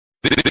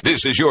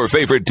This is your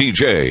favorite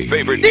DJ.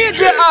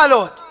 DJ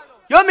Allout.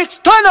 You mix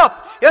turn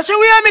up. You see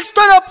we are mix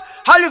turn up.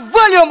 How the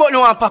volume but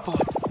no one pop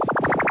out.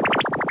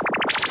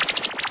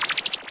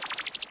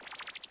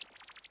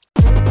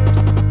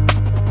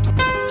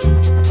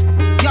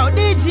 Yo,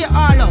 DJ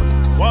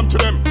Allout. One to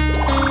them.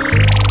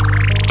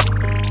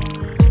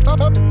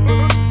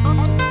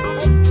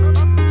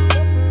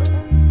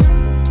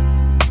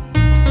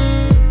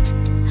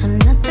 I'm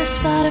not the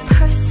sort of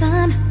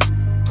person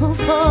who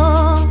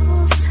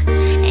falls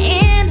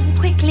in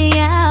quickly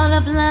out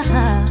of love,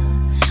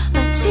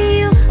 but to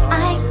you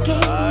I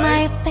gave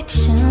my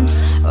affection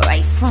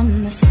right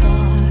from the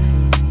start.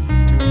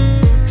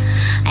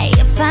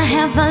 If I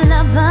have a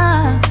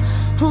lover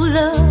who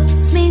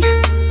loves me,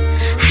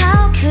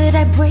 how could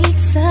I break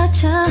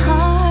such a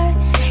heart?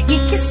 You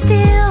can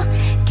still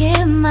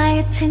get my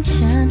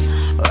attention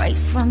right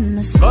from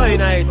the start.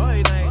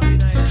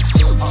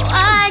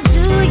 Why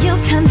do you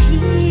come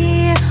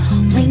here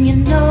when you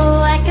know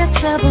I got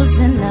troubles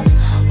enough?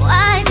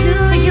 Why do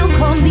you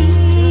call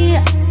me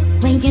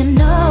when you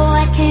know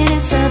I can't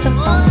answer the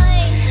phone?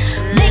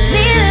 Make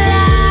me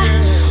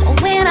lie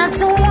when I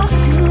don't want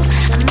to.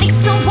 I make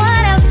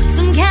someone else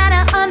some kind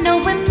of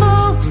unknowing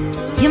fool.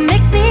 You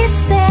make me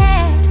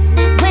stay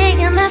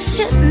when I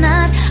should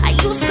not. Are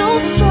you so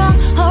strong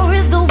or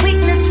is the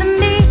weakness in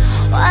me?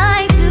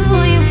 Why do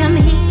you come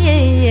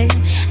here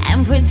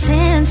and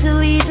pretend to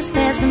be just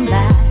passing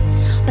by?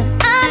 But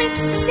I need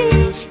to see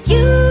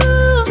you,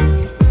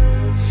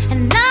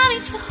 and I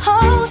need to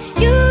hold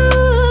you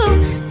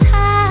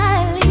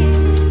tightly,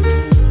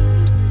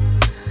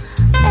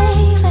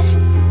 baby.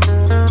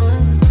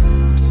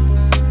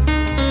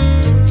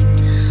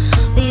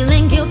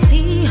 Feeling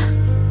guilty,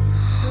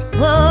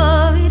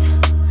 worried,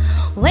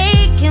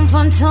 waking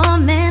from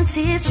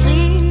tormented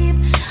sleep.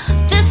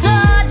 This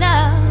old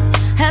love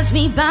has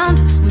me bound,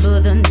 but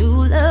the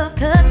new love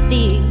cuts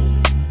deep.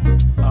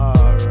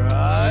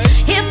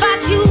 If I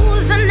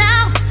choose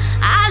now,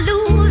 I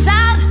lose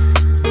out.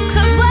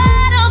 Cause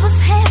one of us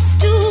has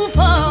to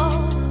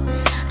fall.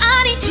 I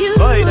need you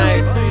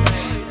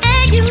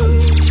and you.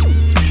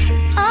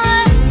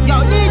 Yo,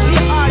 DJ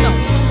Allout.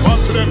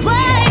 One to them. Why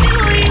do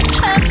you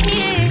come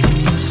here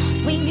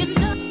when you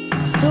know?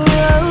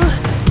 Oh,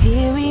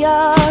 here we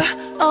are,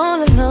 all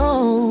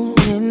alone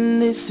in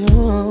this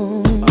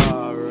room.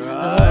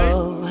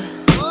 Oh,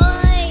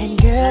 and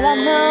girl, I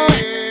know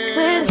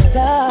where to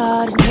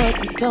start and what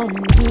we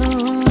gonna do.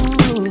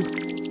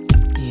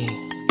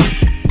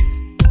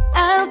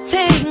 I'll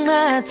take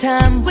my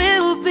time,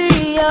 we'll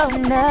be all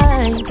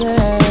night,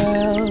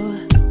 girl.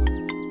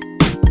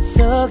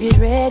 So get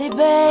ready,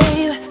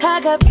 babe, I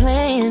got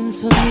plans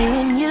for me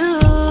and you.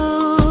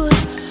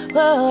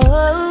 Whoa.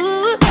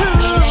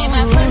 It ain't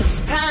my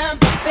first time,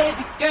 but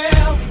baby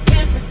girl, we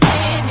can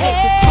pretend. Hey,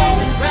 this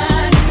moment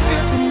right,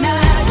 girl,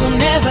 tonight will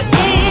never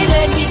end.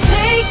 Let me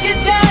take you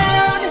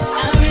down,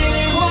 I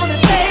really wanna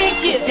take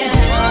you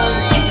down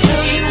and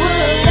show you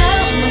what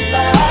I'm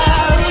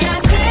about. When I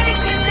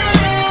take you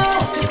down,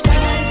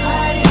 body,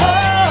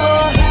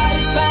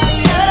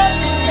 body up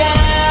and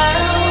down.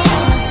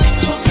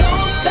 So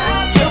don't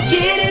stop, you'll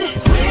get it,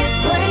 quit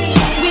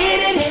playing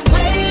with it and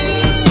wait.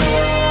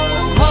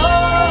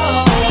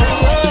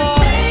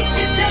 Take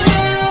you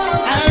down,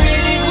 I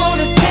really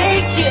wanna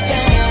take you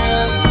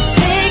down,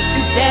 take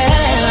you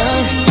down.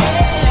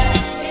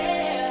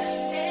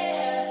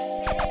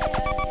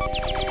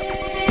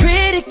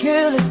 Pretty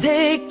girl, let's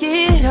take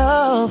it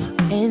off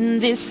in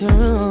this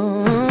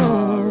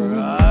room.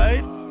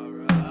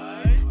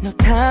 No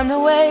time to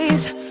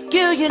waste,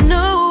 girl, you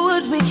know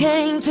what we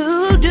came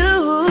to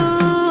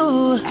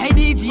do. Hey,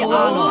 DJ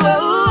Allout.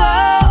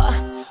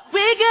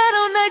 We got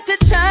all night to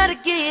try to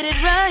get it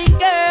right,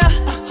 girl.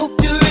 I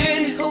hope you're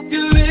ready, hope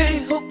you're ready,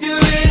 hope you're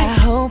ready. I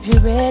hope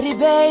you're ready,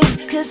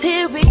 babe, cause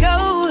here we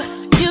go.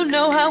 You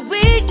know how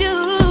we do.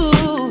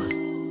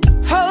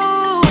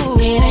 Oh,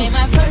 it ain't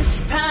my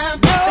first time,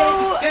 but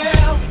baby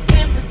girl, we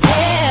can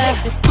prepare.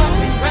 Make this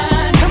moment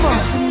right. Come on,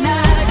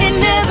 tonight it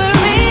never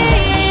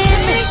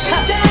ends. Take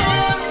you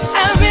down,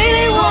 I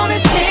really wanna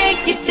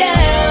take you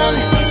down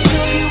and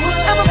show you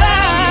what I'm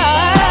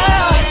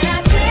about. When I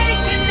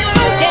take you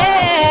down,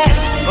 yeah.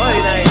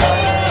 Body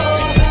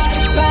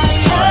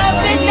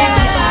up and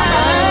down.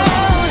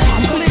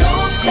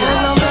 Don't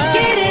stop,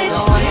 get it,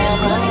 get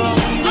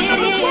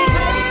it.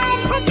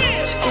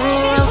 Give me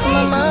around for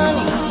my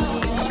money.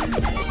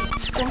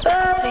 Sipping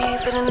bubbly,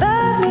 feeling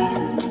lovely,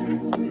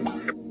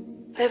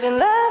 living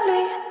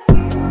lovely.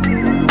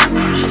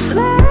 She's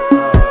lovely.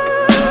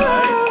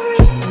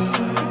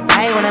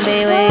 I wanna be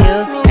with you,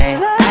 ay.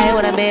 I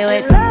wanna be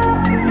with.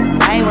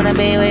 I wanna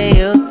be with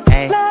you,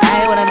 ay. I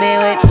wanna be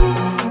with.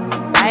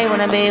 I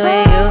wanna be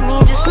with you. Me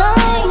just like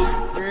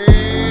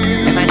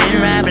If I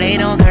didn't ride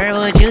blade on curve,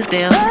 would you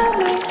still?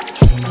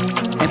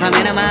 If I'm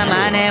in my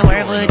mind at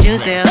work, would you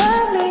still?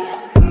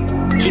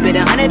 Keep it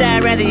 100,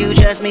 I'd rather you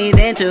trust me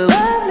than two.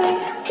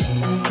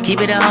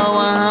 Keep it a whole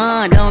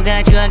 100, don't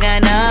got you, I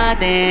got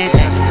nothing.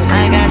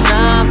 I got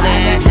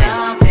something.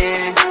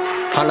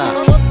 Hold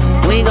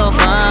up, we gon'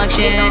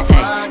 function.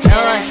 No,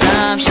 it's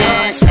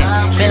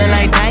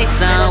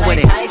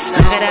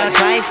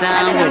twice,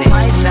 I'm with it.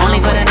 Only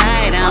for the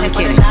night, I'm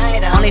kidding.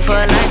 Only for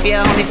life,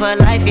 yeah, only for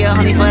life, yeah,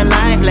 only for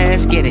life,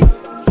 let's get it.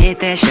 Hit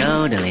that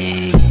shoulder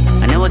lean,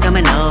 I know it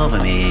coming over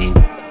me.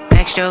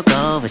 Backstroke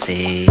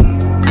overseas,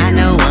 I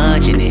know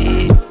what you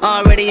need.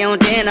 Already on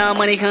 10, all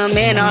money come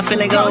in, all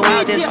feeling go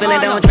out. This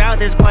feeling don't drought,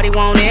 this party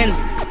won't end.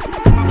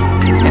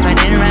 If I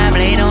didn't ride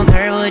blade on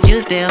curve, would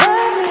you still?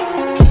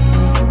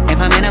 If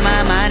I'm in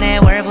my mind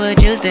at work,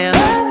 would you still?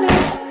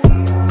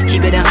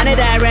 Keep it 100,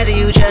 I'd rather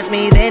you trust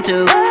me than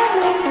to.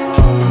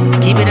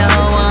 Keep it a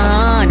whole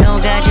 100,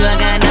 don't got you, I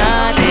got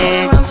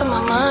nothing. Run for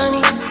my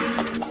money.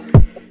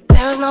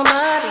 There is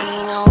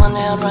nobody, no one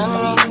that'll run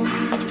me.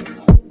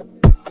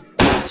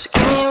 So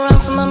give me a run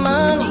for my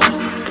money.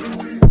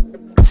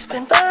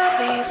 Sipping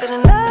bubbly,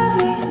 feeling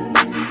lovely.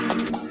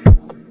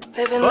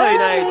 Living lovely.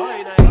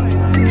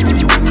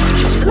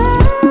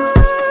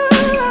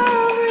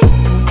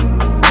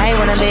 I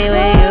wanna be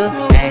with you,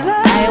 ay,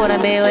 I wanna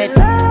be with.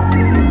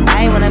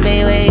 I wanna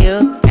be with you,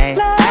 ay,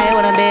 I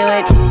wanna be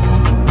with.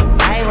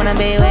 I wanna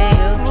be with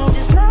you.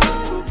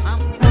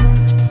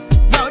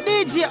 Yo,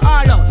 DJ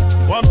Allout.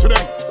 One to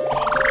them.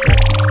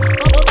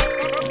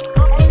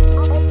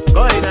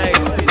 Go ahead.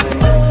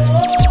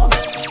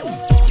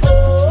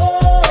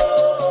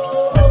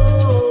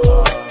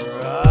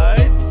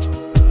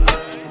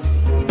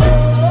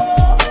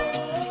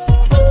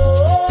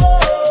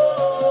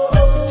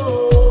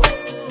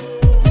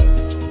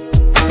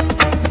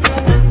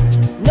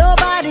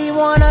 Nobody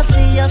wanna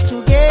see us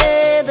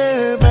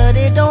together, but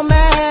it don't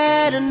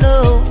matter,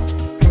 no.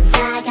 'Cause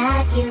I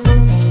got you,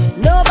 babe.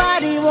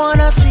 Nobody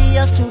wanna see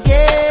us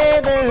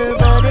together,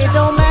 but it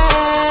don't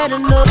matter,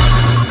 no.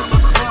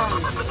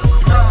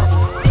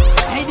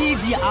 Hey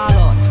DJ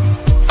Allout,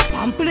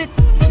 sample it,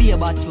 be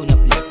about tune up,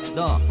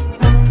 no.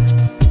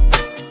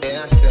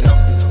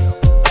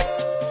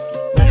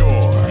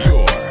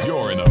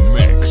 You're in a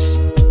mix.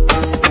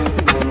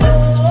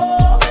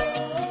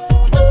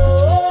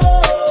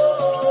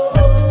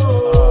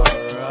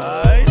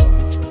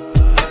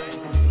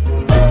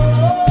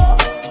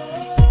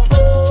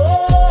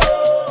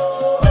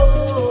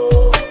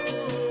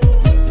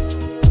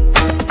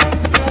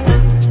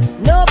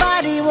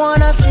 Nobody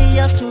wanna see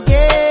us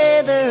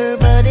together,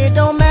 but it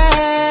don't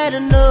matter,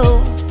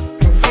 no.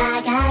 'Cause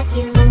I got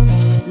you,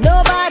 babe.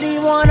 Nobody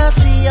wanna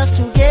see us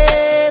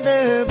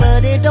together,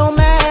 but it don't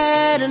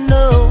matter,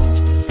 no.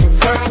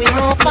 'Cause we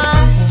gon'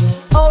 fight,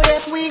 oh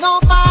yes we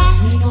gon' fight.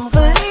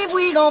 Believe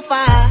we gon'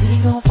 fight,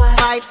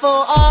 fight for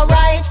our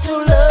right to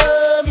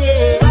love,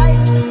 yeah.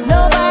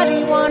 Nobody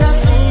wanna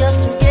see us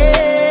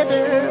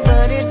together,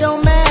 but it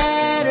don't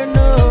matter,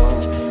 no.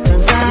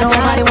 'Cause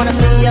nobody wanna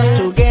see us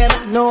together.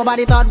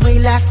 Nobody thought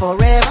we'd last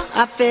forever.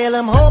 I feel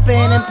I'm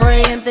hoping and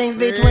praying things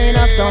between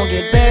us don't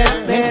get better.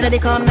 Men steady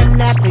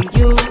coming after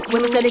you,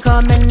 women steady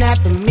coming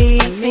after me.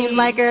 Seems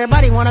like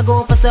everybody wanna go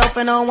for self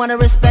and don't wanna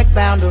respect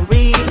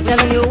boundaries.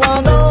 Telling you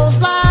all those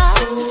lies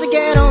just to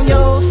get on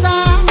your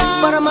side.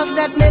 But I must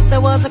admit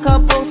there was a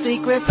couple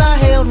secrets I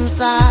held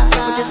inside.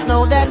 But just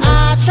know that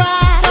I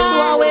tried to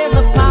always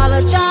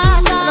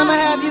apologize. And I'ma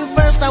have you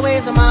first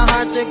always in my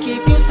heart to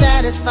keep you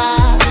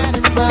satisfied.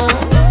 But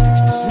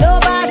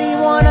nobody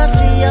wanna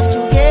see us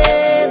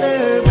together,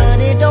 but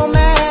it don't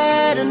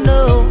matter,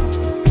 no.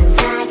 'Cause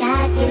I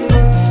got you.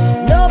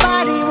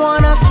 Nobody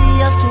wanna see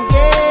us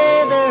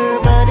together,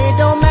 but it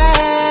don't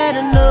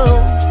matter, no.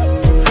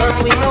 'Cause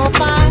we gon'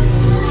 fight,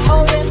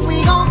 oh yes we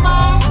gon'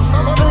 fight.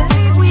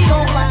 Believe we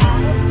gon' fight.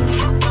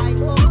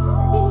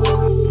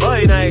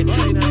 Boy night.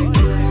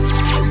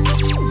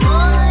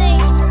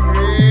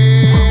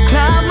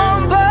 Climb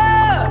on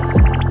board,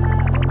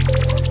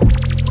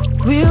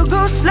 we'll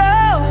go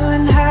slow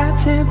and high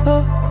tempo.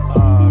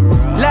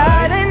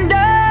 Light and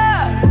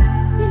dark,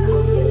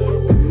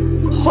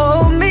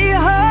 hold me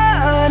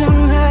hard and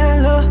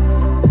mellow.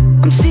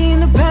 I'm seeing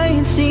the pain,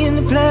 seeing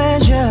the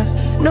pleasure.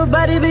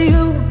 Nobody but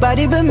you,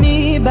 body but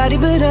me, body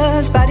but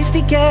us, bodies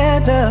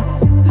together.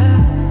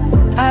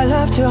 I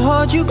love to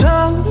hold you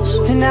close,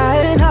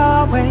 tonight and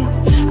always.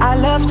 I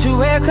love to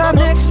wake up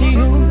next to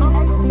you.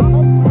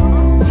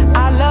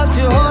 I love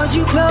to hold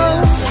you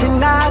close,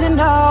 tonight and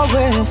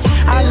always.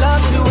 I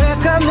love to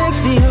wake up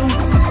next to you.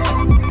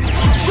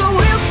 So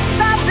we'll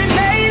stop the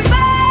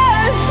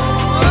neighbors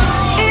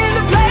in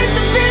the place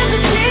that feels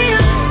the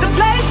tears, the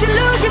place to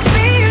lose your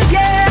fears,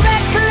 yeah,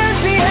 reckless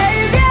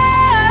behavior,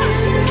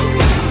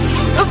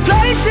 a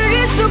place that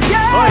is so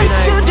pure,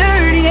 so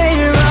dirty and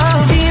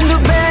wrong. In the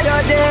better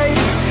day,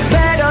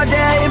 better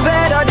day,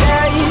 better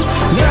day.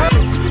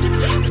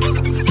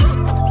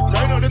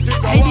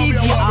 Hey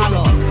DJ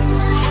Allout,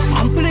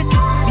 sample it,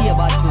 be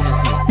about tune up,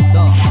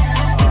 no.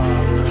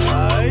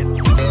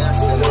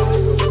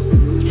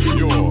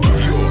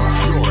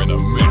 You're in a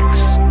mix.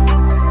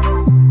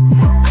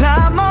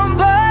 Climb on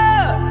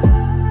board,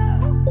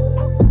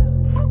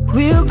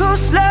 we'll go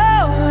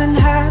slow and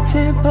high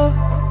tempo.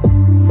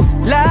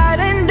 Light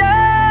and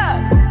dark,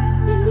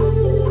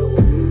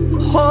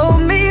 hold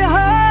me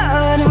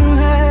hard and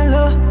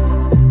mellow.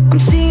 I'm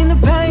seeing the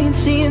pain,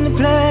 seeing the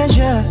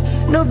pleasure.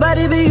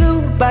 Nobody but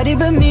you, body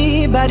but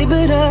me, body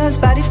but us,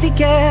 bodies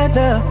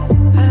together.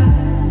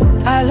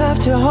 I love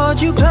to hold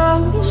you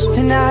close,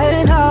 tonight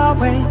and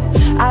always.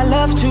 I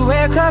love to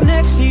wake up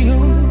next to you.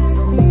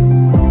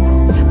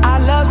 I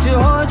love to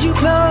hold you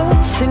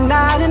close,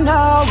 tonight and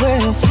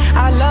always.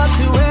 I love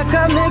to wake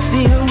up next to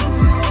you.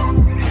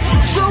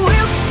 So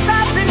we'll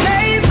stop the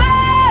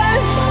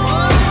neighbors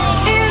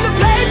in the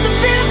place that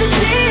feels the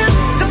tears,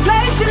 the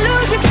place to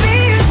lose your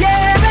fears,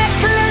 yeah,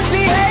 reckless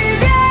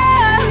behavior.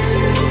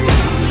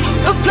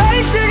 A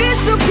place that is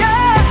so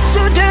pure,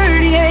 so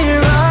dirty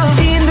and wrong.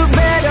 In the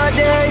better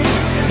day,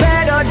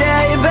 better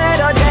day,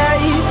 better day.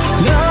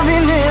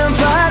 Loving and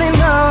fighting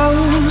on.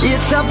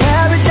 It's a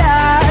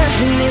paradise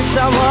and it's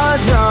a war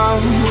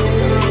zone.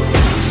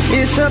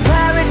 It's a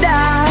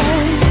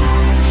paradise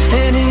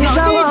and it's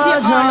a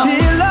war zone.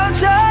 Pillow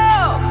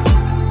talk,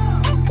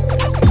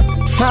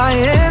 my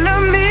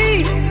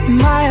enemy,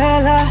 my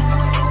ally.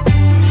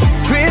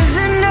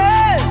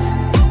 Prisoners,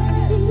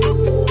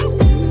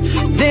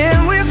 then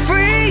we're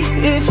free.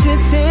 It's a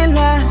thin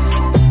line.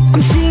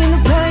 I'm seeing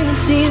the pain,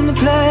 seeing the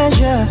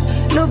pleasure.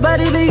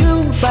 Nobody but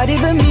you, body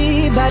but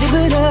me, body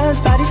but us,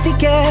 bodies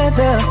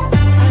together.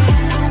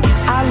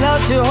 I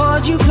love to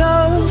hold you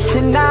close,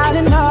 tonight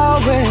and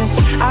always.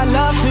 I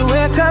love to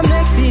wake up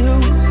next to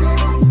you.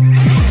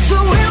 So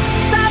we'll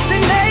stop the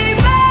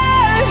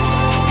neighbors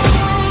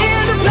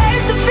in the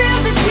place that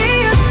feels the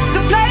tears,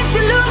 the place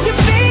to lose your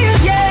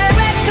fears, yeah,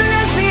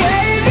 reckless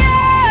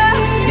behavior.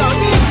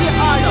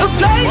 A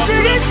place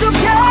that is so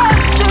pure,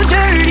 so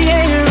dirty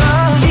and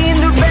wrong. In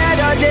the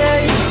better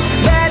day,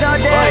 better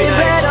day,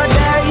 better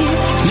day.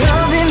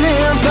 Loving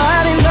and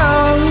fighting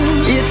on.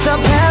 It's a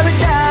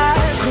paradise.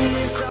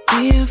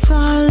 If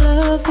our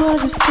love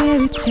was a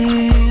fairy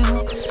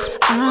tale,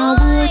 I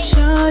would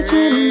charge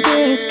and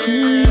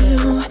rescue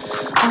you.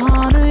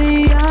 On a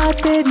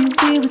yacht, baby,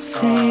 we would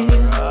sail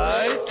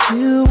to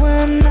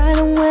an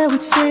island where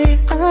we'd say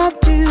I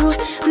do.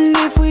 And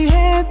if we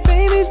had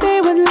babies,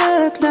 they would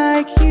look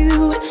like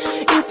you.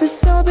 It'd be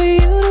so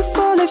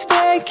beautiful if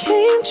they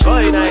came true.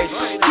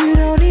 You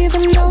don't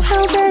even know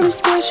how very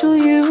special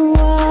you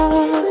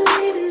are.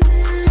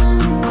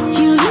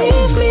 You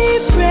leave me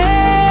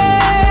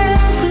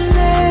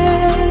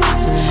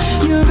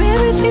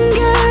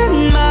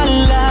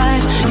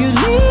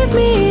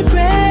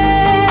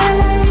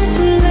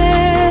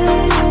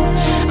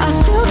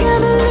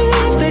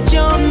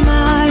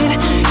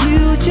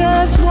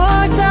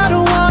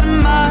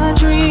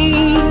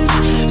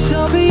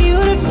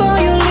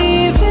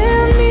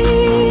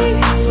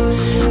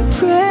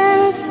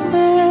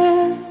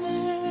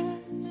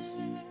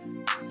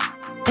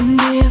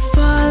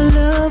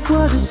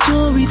was a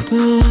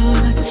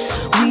storybook.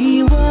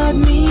 We would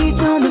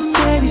meet on the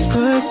very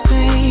first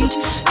page.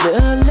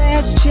 The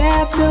last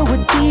chapter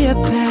would be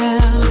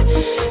about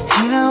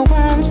how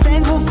I'm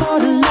thankful for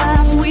the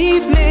life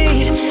we've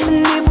made.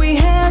 And if we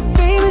had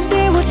babies,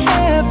 they would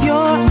have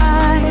your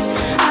eyes.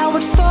 I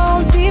would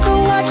fall deeper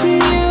watching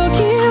you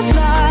give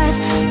life.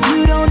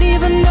 You don't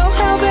even know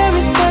how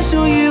very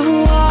special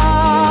you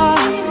are.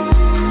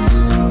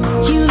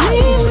 You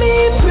leave me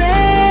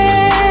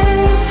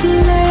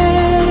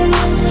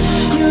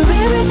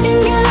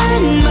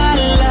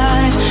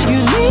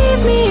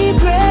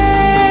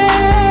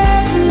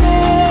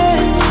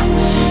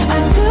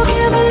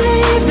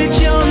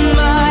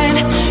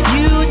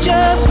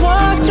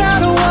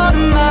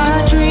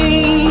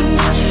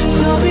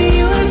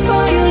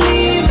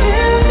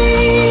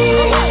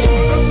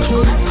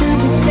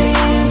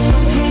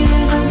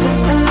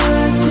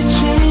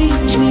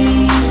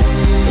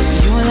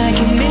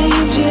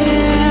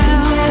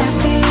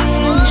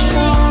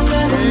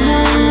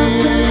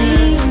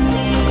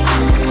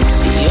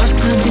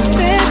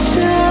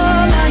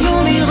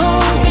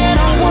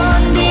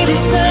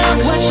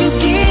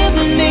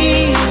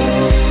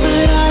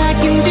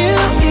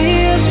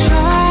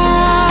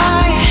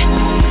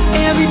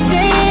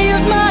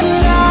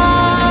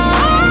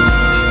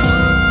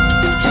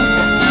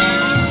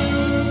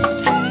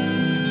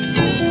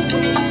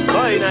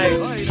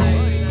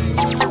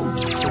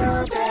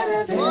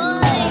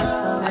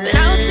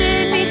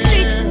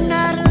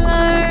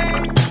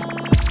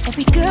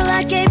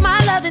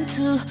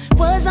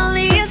was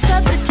only a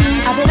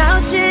substitute. I've been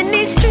out here in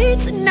these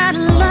streets and not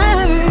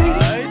alone.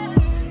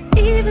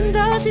 Even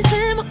though she's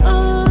in my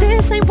own,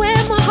 this ain't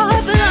where my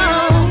heart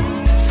belongs.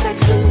 Sex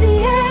in the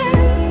air,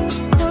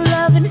 no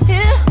love in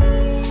here.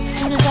 As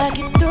soon as I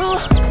get through,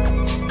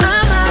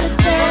 I'm out of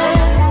there.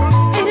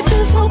 And it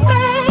feels so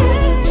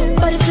bad,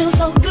 but it feels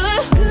so good.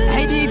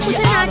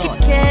 Wishing I could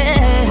care.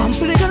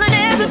 Girl, I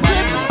never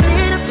could, but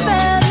then I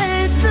fell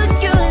into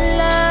your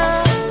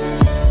love.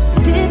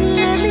 Didn't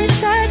let me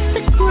touch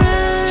the ground.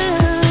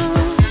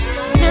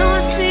 Now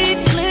I see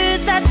clear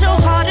that your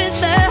heart is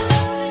there.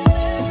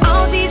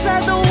 All these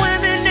other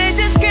women, they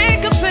just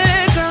can't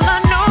compare. Girl, I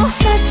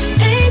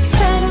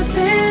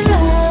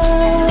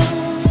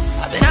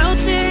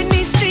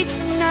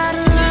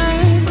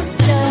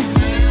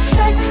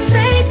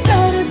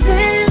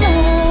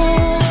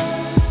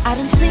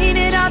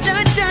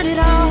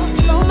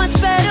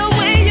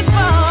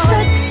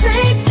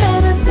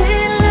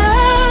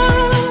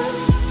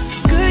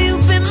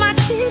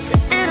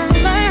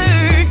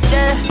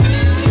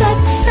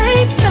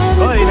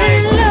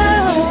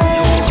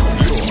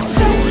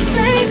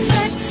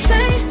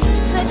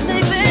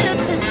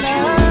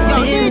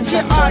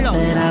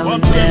that I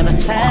would never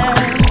have.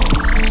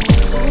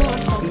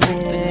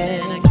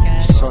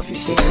 Sophie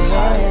secrets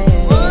high.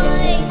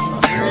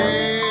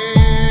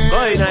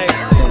 Boy night.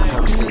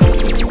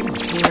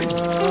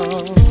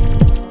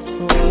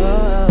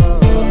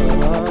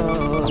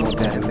 I'm a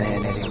better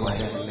man anyway.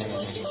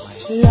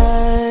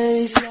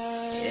 Lies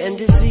and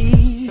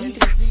deceit,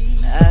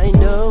 I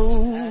know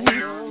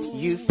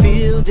you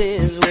feel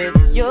this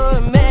with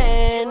your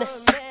man.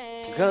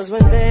 Cause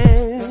when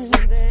there's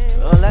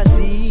all I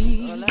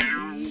see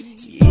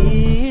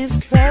is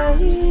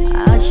crying.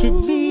 I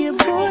should be a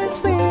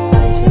boyfriend.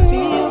 I should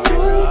be a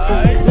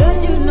boyfriend. Cause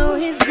you know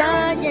he's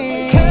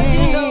lying. Cause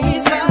you know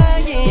he's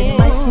lying. It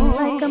might seem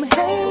like I'm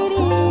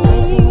hating.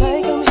 Might seem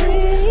like I'm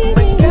hating.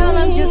 But girl,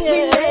 I'm just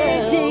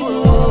relating.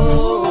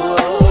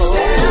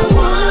 Step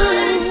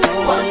one,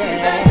 walk through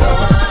that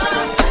door.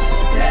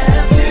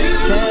 Step two,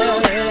 tell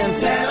him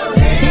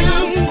he's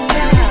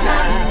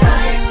not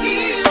like he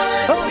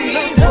was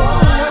before.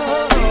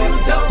 You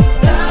don't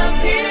love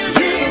him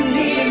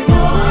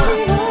anymore.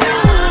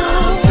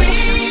 Now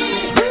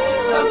breathe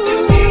up to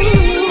me.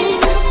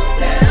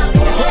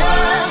 Step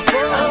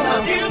four, I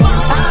love you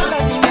more.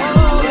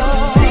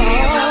 See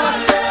how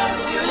love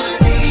should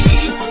be,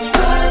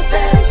 but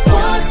there's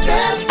 4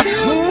 steps to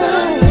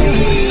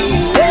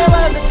complete. There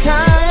was a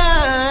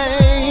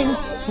time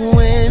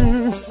when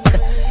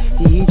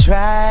he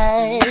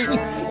tried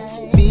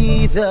to be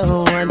the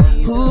one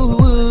who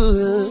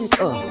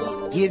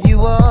would give you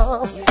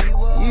all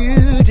you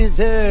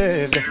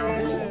deserved.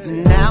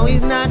 Now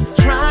he's not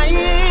trying.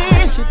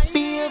 I should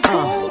be a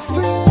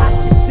boyfriend. I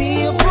should be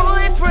a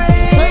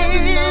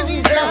boyfriend.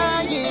 He's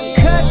lying.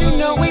 Cause you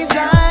know he's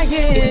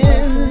lying.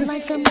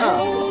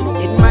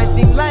 It might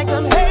seem like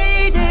I'm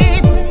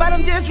hating, but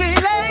I'm just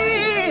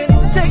relating.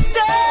 Take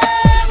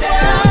step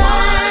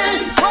one,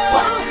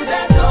 walk through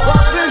that door.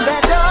 Walk through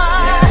that door.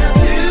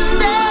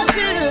 Step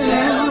two,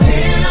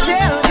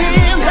 tell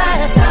him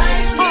that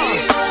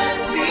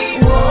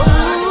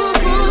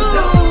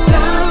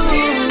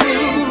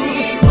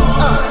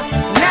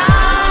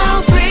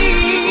now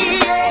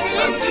breathe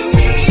up to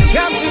me.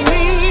 Come to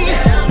me.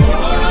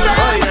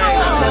 Step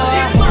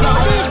one,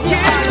 teach you.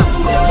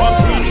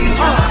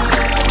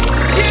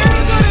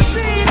 You're gonna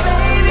see,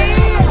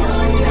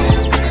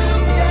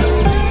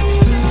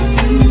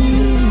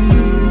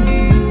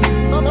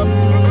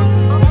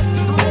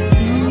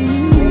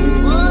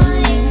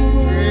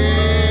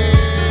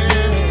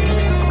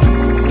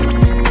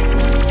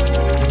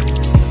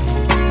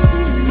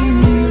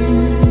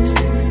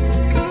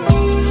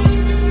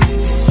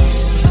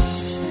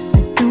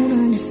 Don't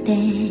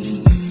understand.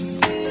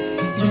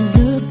 You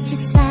look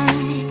just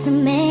like the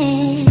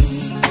man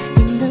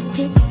in the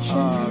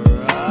picture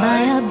by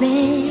our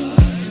bed.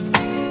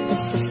 The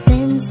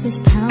suspense is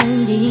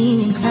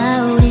pounding and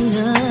clouding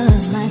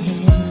up my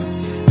head.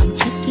 I'm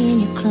checking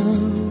your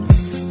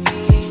clothes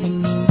and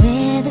you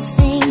wear the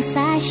same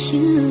size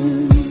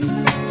shoes.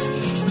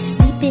 You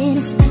sleep in a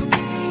spot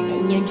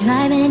and you're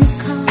driving his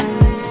car,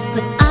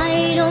 but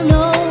I don't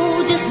know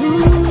just who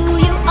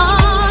you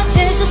are.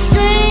 There's a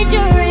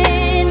stranger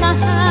in my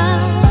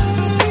house.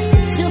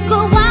 It took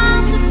a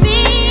while to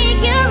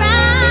figure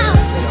out.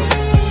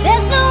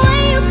 There's no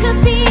way you could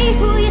be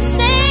who you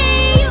say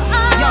you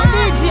are.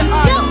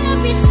 Gotta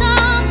be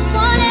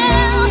someone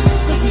else,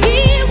 'cause he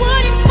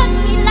wouldn't touch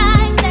me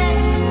like that,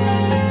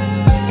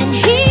 and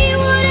he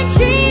wouldn't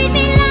treat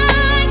me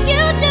like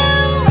you do.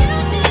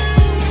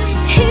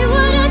 He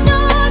would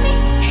adore me,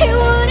 he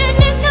wouldn't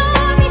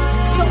ignore me.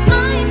 So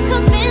I'm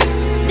convinced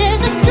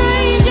there's a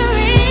stranger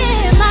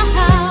in my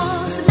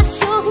house. I'm not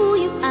sure who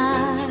you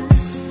are.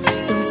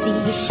 Don't see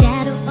your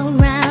shadow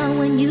around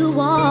when you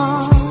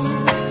walk,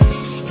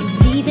 and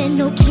leaving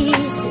no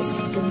kisses,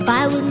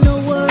 goodbye with no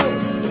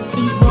words. If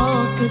these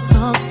walls could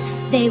talk,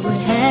 they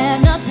would have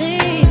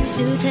nothing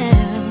to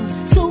tell.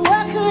 So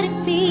what could it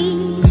be?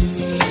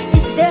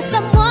 Is there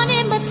someone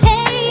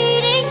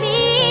imitating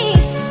me?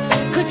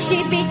 Could she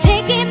be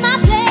taking my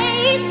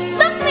place?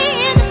 Look me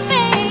in the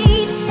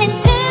face and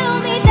tell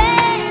me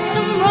that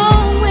I'm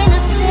wrong when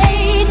I say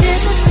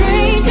there's a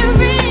stranger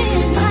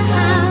in my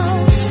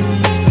house.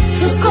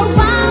 Took a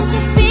while to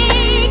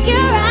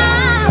figure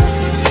out.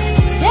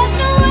 There's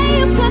no way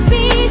you could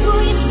be who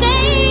you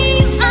say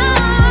you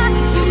are.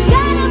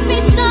 Gotta be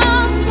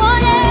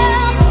someone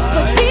else,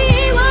 'cause he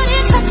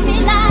wouldn't touch me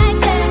like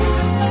that,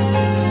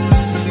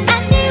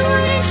 and he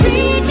wouldn't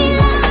treat me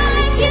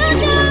like you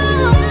do.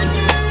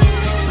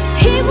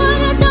 He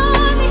would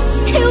adore me,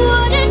 he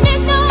wouldn't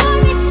ignore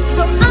me.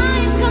 So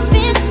I'm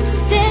convinced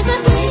there's a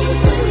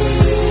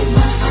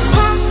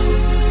pop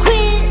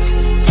quiz.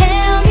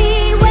 Tell me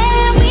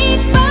where we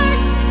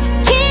first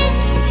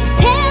kissed.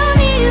 Tell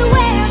me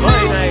where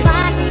my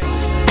spot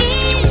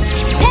is.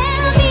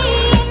 Tell me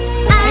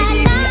I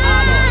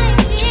like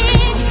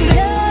it,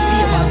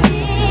 love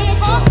it,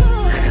 or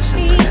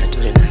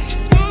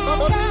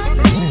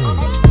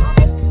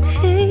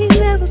Ain't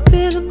never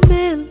been a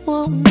man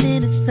wanting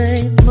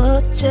anything as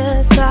much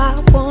as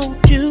I want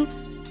you.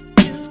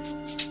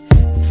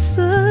 The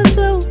sun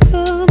don't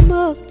come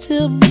up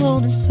till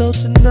morning, so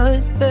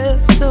tonight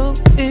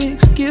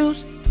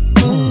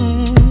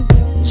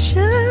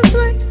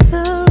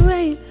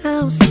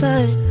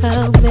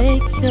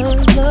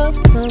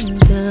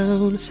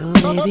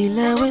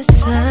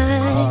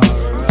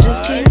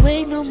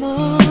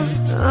more.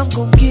 I'm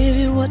gonna give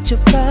you what your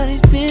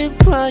body's been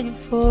crying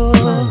for.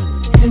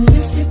 And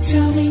if you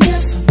tell me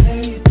yes, I'll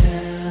lay you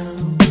down.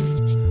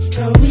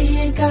 Girl, we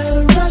ain't gotta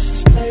rush,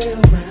 just play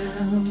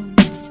around.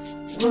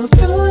 We'll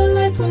do it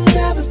like we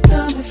never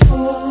done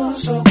before.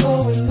 So go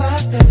and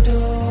lock that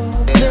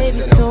door.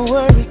 Baby, don't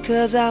worry,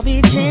 cause I'll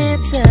be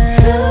gentle.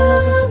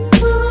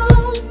 Come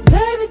on,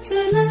 baby,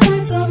 turn the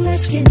lights off,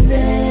 let's get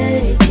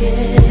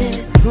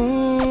naked.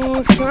 Come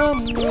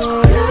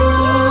on.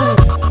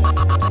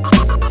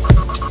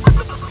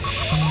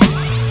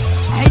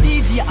 Hey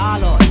DJ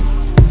Allout,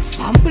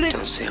 sample it,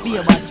 be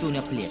a bad tune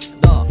you play.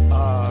 Go.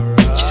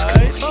 Just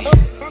come with me.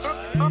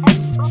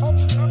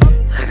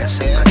 I got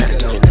something I gotta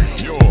do.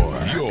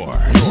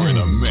 You're in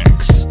a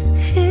mix.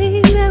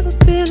 Ain't never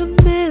been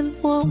a man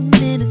wanting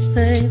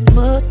anything as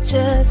much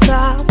as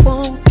I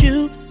want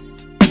you.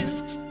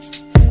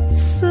 The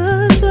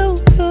sun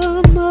don't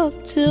come up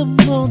till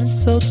morning,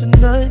 so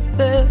tonight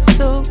there's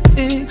no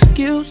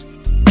excuse.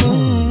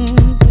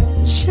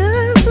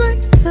 Just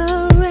like the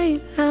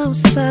rain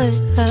outside,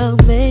 I'll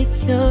make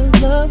your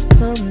love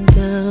come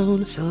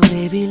down. So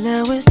baby,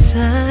 now it's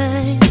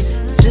time,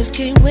 just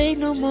can't wait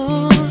no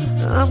more.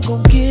 I'm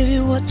gonna give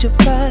you what your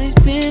body's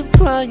been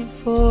crying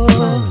for.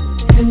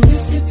 And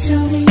if you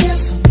tell me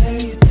yes, I'll lay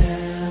you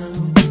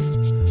down.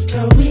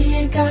 Girl, we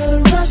ain't gotta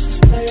rush,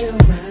 just play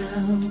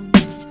around.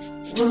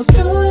 We'll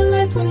do it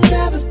like we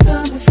never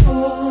done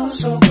before.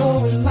 So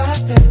go and lock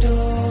that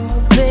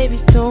door. Baby,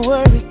 don't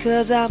worry,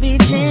 cause I'll be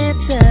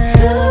gentle.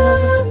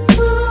 Come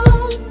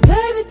on,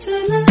 baby,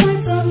 turn the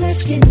lights off,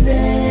 let's get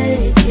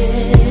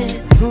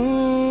naked. Come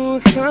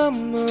on.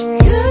 Come on,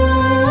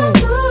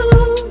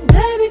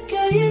 baby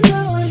girl, you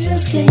know I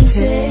just can't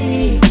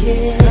take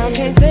it. I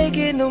can't take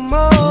it no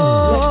more.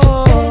 Let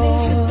your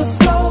panties hit the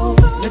floor.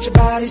 Let your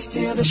body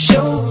steal the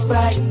show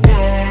right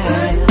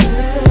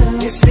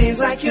now. It seems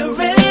like you're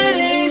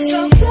ready,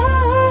 so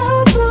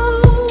come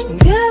on.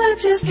 Girl, I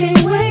just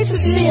can't wait to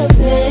see us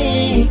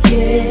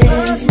naked.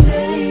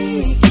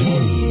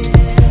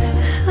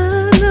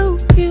 I know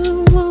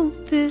you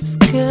want this,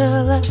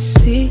 girl, I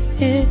see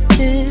it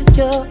in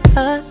your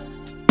eyes.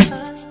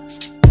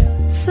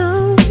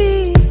 Don't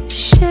be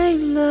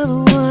ashamed of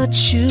what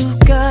you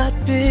got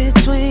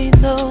between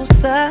those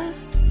thighs.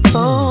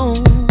 Oh,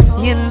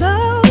 you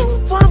know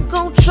I'm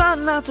gonna try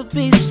not to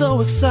be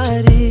so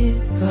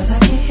excited, but I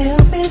can't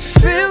help it.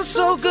 Feels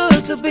so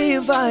good to be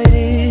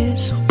invited.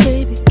 So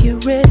baby,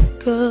 get ready,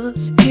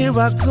 cause here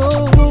I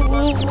go.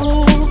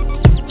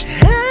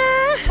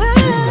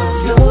 Take off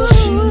your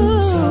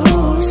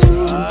shoes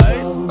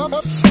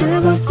on,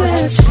 Snap off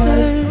that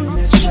shirt.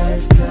 that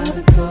shirt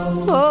gotta go.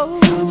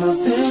 Come up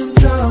them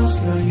drawers,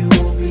 girl, you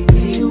won't be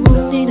needing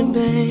no. Need 'em,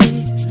 babe.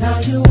 Now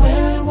you're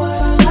wearing what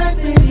I like,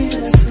 baby,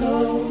 let's go.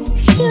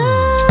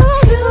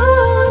 Come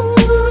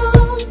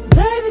on,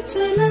 baby,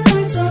 turn the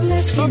lights off,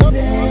 let's get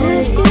naked.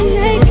 Let's get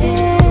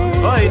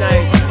naked. Oi,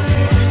 night.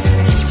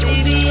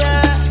 Baby, I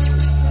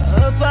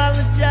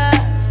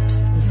apologize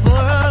for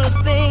all the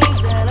things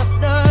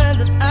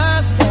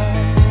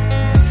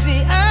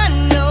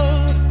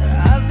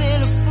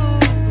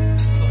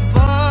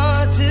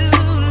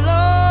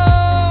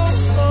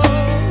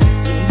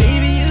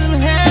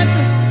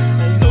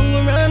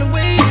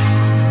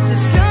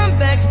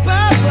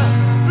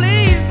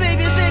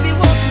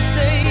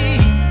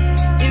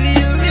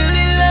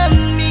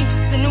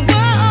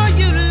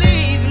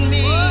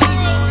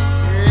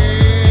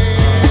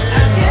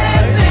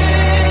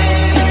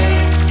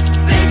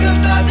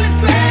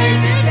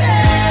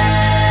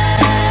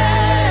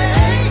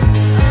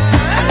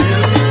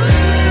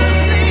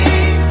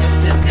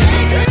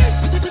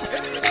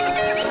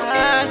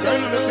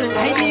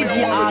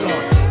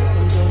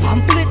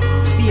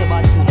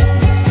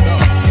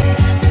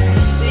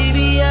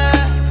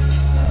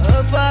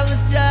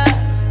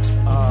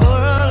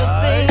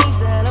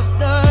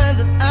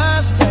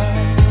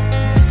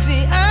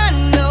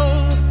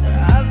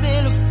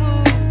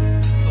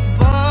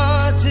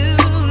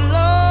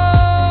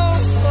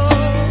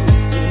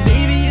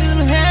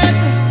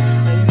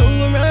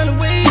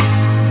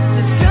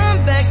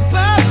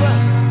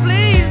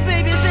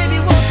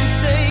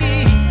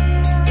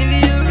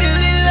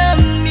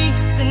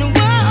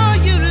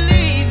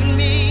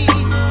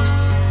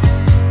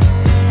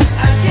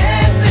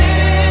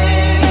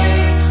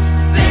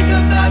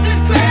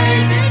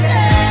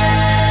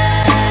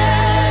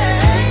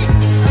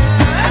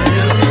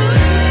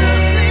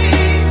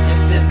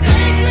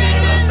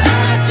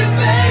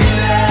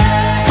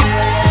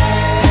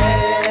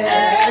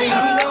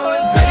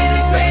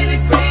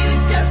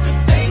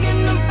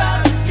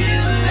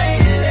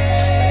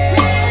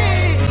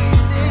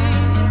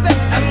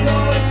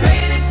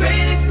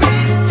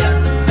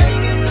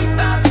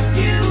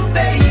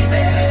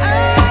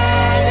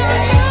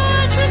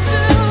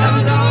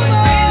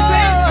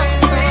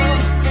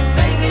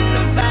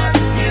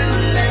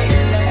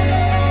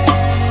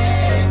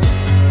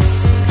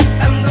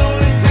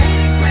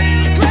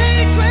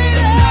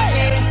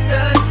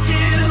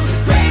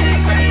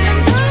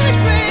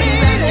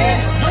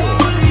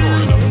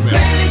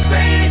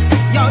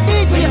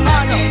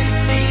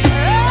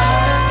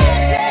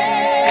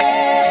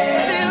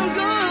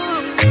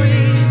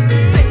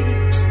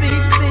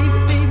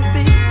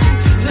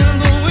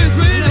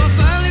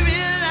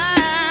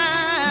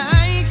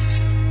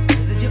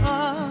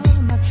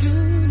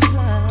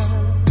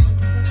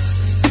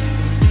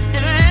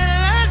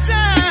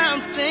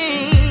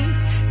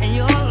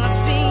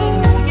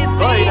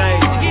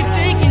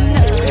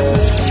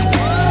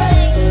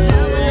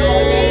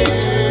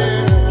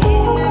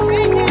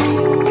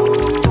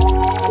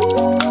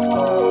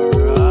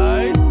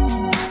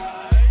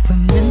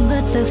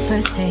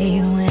first day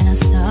when I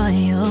saw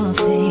your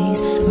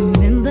face.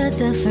 Remember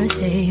the first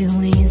day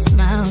when you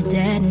smiled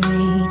at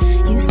me.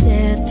 You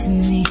stepped to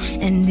me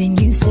and then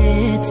you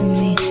said to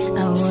me,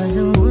 I was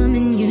the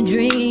woman you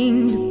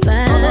dreamed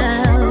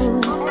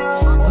about.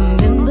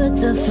 Remember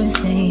the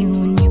first day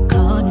when you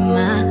called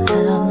my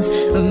house.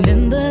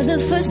 Remember the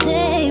first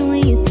day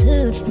when you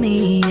took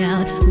me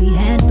out. We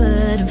had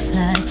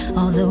butterflies,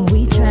 although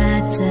we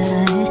tried to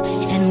hide,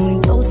 and we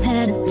both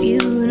had a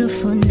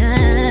beautiful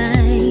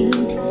night.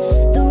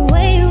 The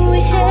way we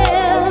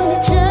held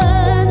each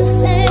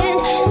other's hand,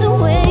 the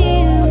way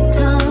we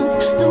talked,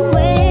 the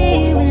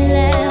way we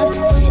laughed,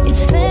 it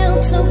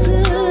felt so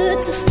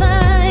good to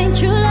find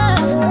true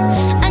love.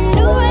 I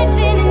knew right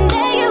then and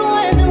there you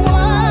were the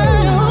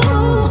one.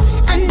 Ooh,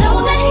 I know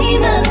that he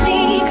loves me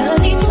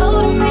 'cause he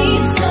told me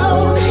so.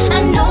 I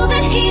know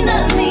that he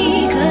loves me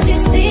 'cause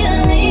his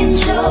feelings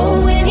show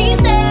when he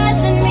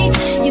stares at me.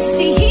 You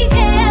see he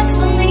cares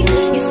for me.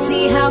 You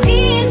see how he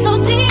is so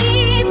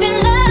deep in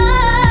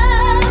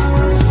love.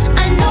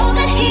 I know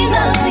that he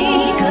loves me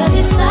 'cause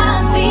it's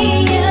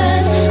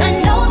obvious. I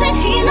know that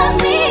he loves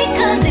me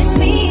 'cause it's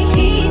me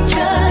he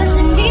trusts,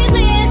 and he's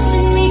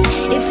missing me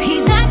if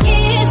he's not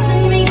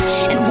kissing me.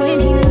 And when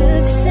he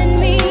looks at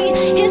me,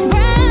 his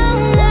brown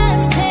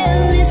eyes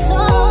tell us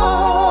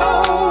all.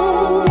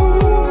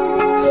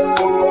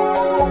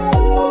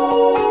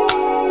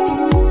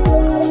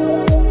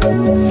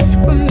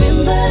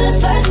 Remember the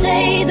first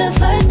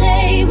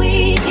day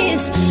we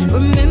kissed.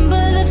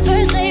 Remember the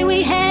first day we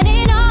had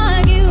an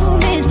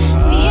argument.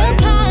 We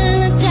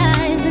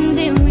apologized and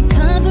then we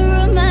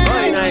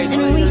compromised,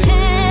 and we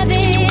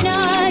haven't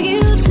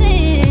argued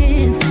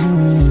since.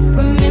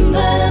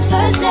 Remember the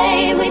first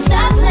day we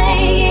stopped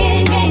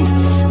playing games.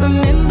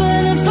 Remember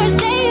the first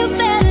day you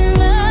fell in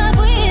love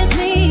with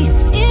me.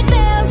 It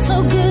felt so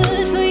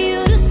good for you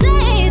to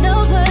say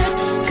those words,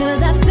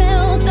 'cause I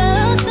felt the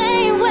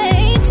same way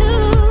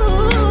too.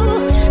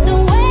 The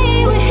way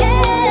we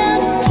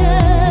held each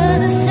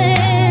other's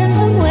hands,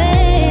 the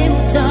way we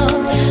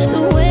talked,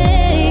 the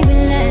way we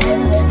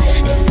laughed,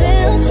 it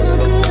felt so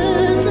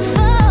good to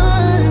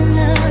fall in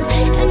love.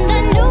 And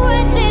I knew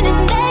right then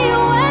and there you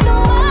were the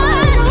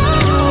one.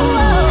 Ooh,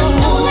 I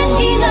know that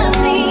he loves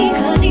me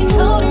 'cause he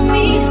told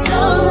me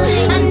so.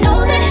 I know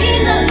that he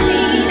loves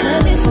me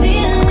 'cause his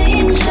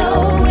feelings show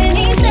when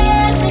he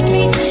stares at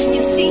me.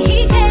 You see he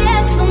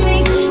cares for me.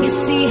 You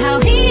see how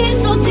he is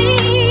so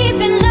deep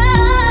in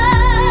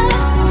love.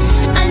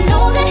 I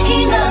know that he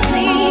loves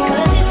me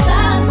 'cause it's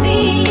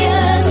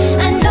obvious.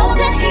 I know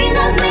that he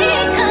loves me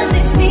 'cause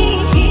it's me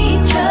he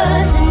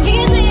trusts, and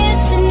he's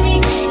missing me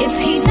if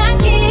he's not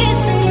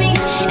kissing me.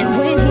 And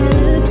when he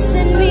looks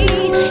at me,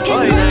 his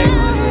brown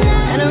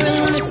eyes. And I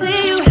really wanna see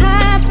you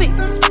happy.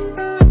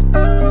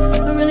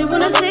 I really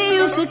wanna see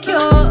you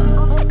secure.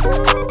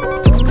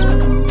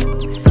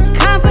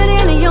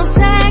 Confident in your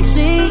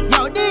sexy.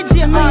 Yo, DJ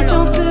I know you Allout.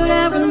 don't feel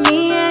that with me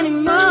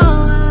anymore.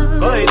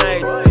 Boy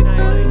night.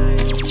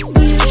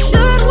 You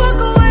should walk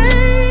away.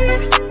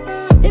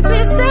 It'd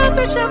be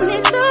selfish of me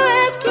to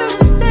ask you to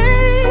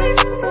stay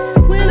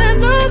when I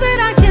know that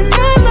I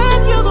cannot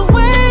love you the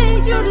way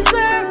you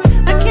deserve.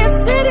 I can't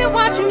sit and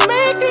watch you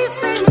make these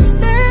same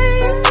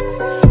mistakes,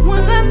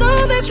 ones I know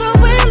that you're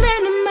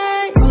willing to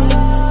make.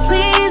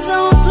 Please,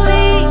 oh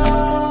please,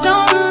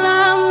 don't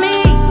allow me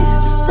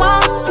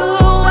walk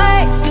away.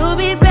 You'll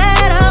be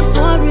better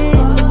for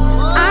it.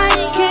 I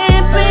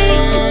can't be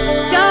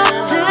your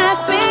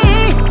happy.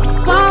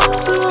 Walk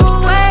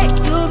away,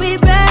 you'll be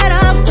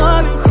better for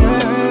it,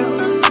 girl.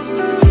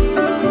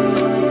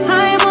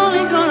 I am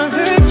only gonna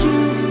hurt you.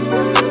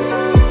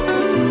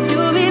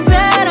 You'll be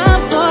better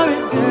for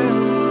it, girl.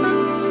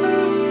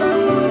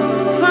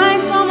 Find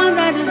someone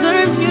that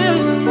deserves you,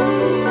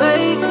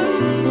 babe.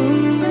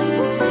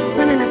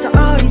 Running after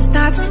all these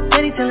thoughts,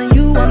 steady telling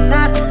you I'm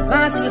not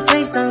mine till your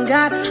face done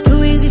got too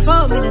easy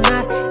for me to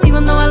not,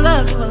 even though I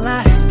love you a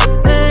lot.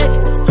 Hey,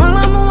 all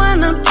I'ma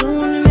wind up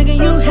doing is making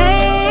you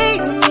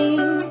hate me.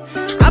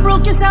 I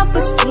broke your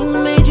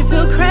self-esteem, made you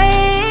feel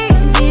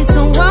crazy,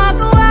 so walk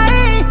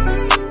away.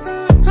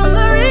 I'm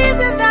the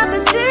reason that the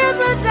tears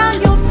run down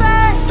your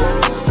face.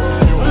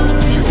 I'm the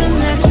reason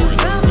that you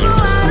felt so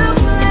out of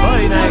place.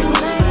 Boy night.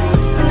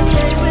 And to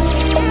stay with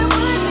me, it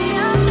would be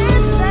a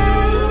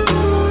mistake.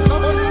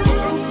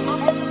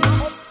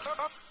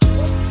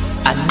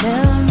 I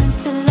never meant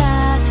to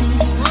lie to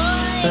you,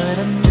 but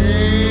I knew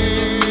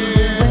there was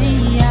a way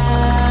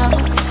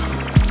out.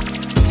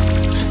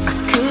 I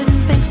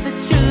couldn't face the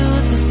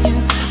truth with you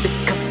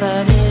because I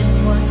didn't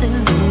want to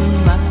lose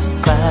my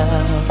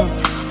clout.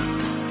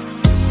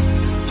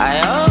 I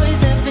always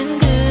have been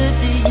good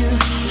to you,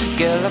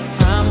 girl. I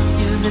promise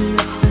you that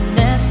nothing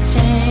has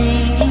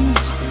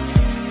changed.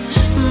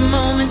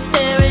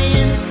 Momentary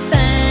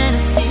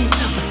insanity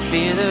must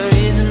be the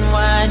reason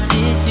why I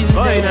did you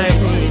Boy that, night.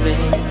 baby.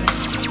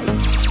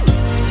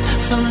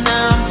 So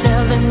now I'm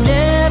telling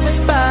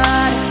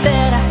everybody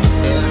that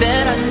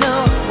I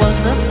know was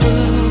a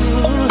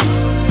fool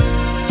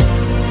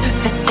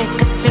to take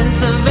a chance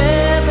of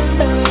ever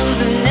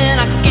losing, and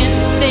I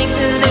can't take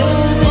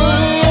losing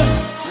you.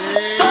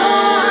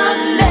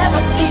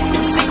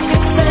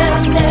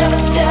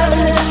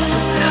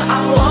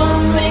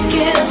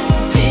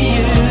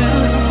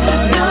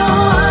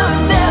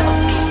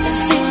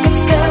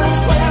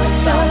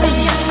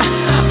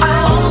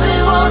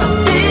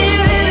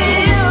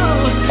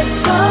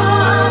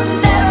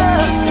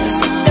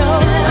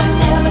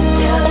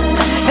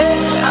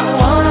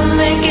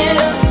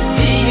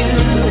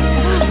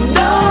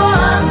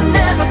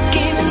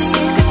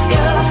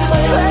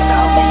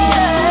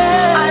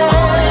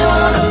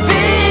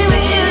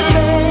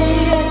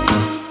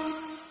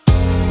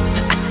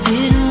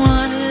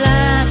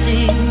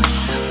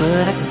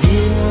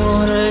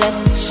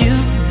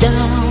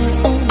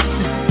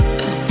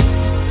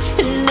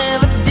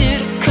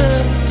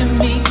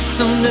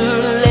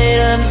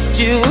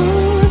 you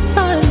would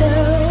find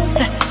out.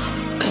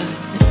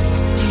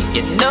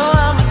 You know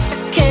how much I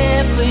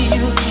care for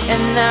you,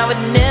 and I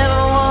would never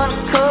wanna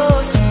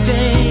cause you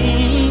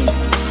pain.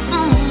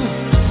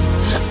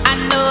 I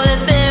know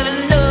that there is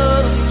no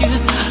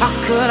excuse. How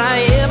could I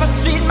ever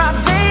treat my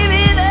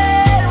baby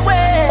that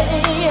way?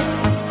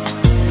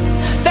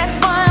 That's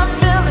why I'm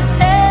telling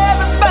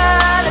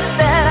everybody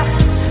that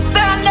I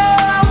know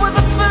I was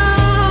a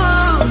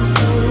fool.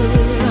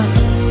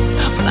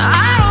 But I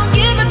don't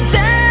give a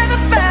damn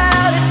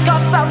about it,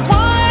 'cause I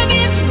wanna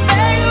get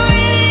back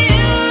with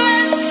you.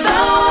 And so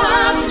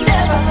I'm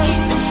never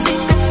keeping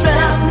secrets, and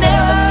I'll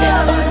never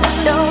tell them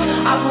no.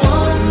 I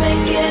wanna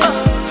make it up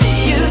to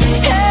you.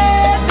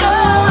 Yeah, no,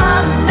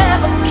 I'm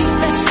never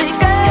keeping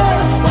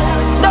secrets.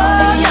 No,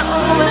 you're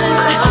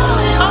the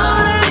only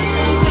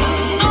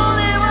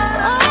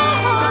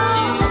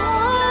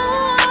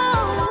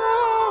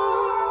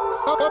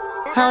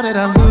How did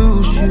I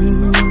lose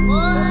you?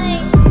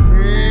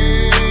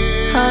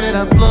 How did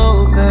I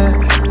blow that?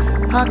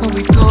 How can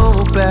we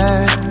go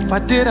back? Why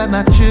did I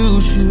not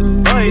choose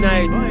you?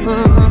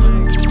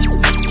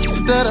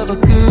 Instead of a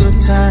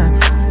good time,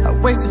 I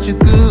wasted your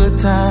good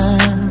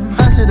time.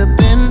 I should have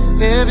been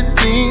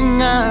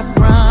everything I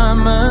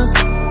promised.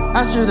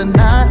 I should have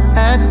not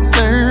had to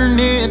learn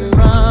it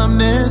from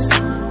this.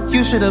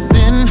 You should have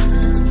been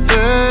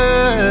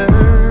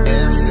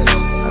first.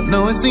 I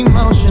know it's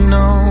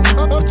emotional,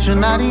 but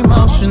you're not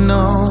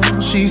emotional.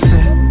 She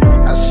said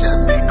I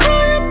should be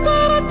crying,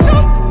 but I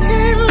just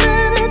can't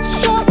let it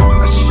show.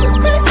 I should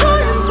be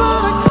crying,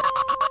 but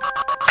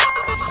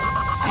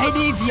Hey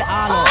DJ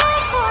Allout,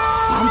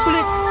 sample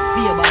it,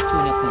 be about to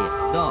play it,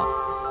 dog.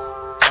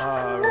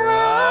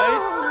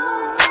 Alright.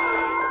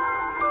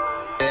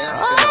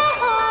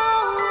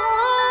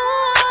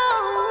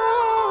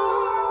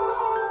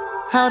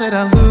 How did I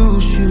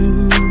lose you?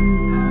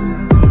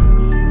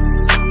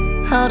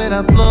 How did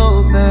I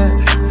blow that?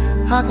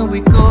 How can we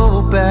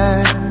go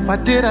back? Why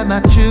did I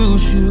not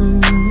choose you?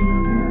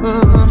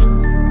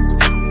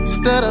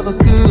 Instead of a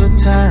good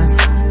time,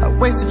 I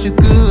wasted your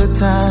good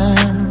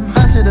time. I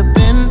should have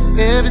been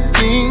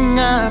everything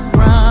I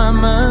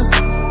promised.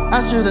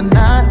 I should have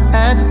not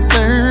had to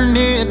learn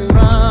it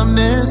from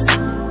this.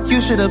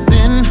 You should have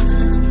been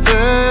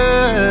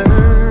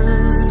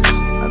first.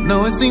 I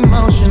know it's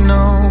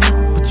emotional,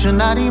 but you're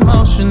not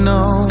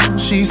emotional.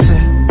 She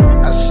said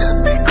I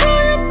should be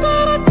crying,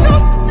 but I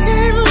just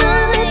can't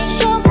let it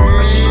show. I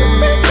should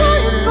be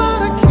crying, but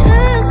I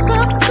can't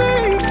stop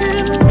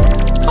thinking.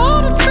 All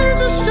the things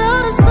you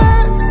should have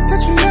said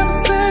that you never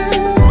said.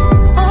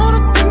 All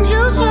the things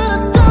you should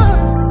have done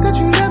that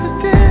you never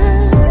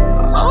did.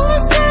 I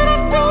always said I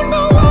don't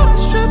know what I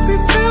should be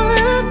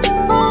feeling.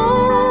 Oh,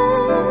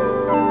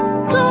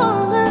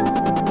 darling,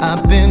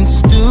 I've been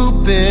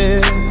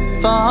stupid,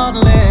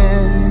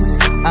 thoughtless.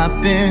 I've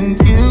been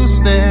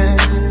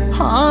useless,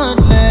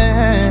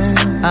 heartless.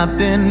 I've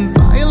been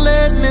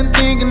violating and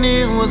thinking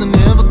it wasn't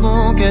ever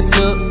gonna catch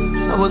up.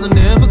 I wasn't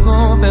ever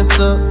gonna fess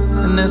up,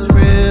 and that's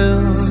real.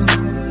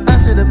 I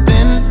should have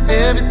been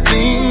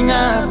everything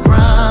I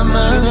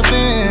promised.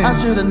 I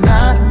should have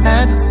not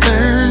had to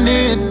learn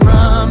it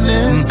from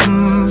this.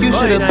 You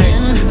should have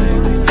been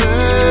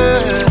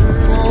first.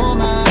 Oh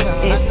my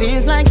God. It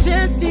seems like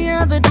just the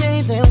other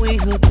day that we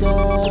hooked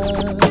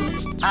up.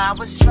 I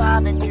was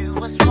driving, you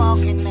was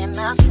walking, and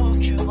I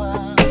swooped you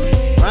up.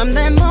 From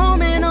that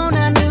moment on,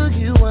 I knew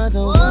you were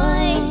the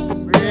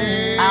one.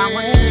 I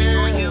was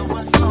single, you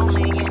was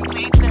lonely, and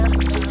we fell in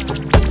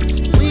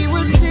love. We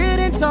would sit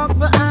and talk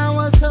for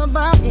hours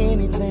about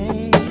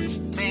anything.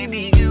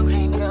 Baby, you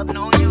hang up,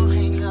 no, you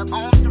hang up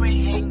on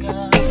 3 hang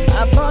up. I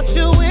bought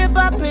you a whip,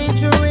 I paid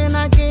you, and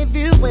I gave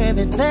you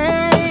everything.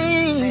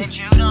 Said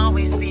you'd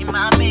always be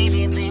my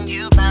baby, then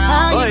you bowed.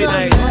 How you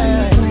gonna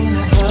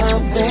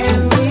up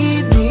and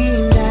leave me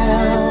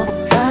now?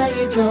 How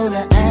you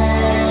gonna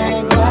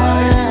act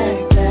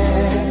like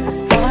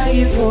that? How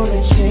you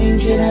gonna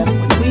change it up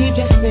when we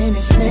just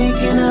finished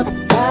making up?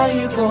 How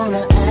you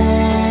gonna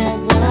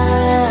act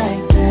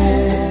like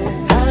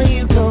that? How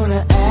you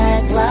gonna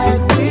act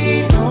like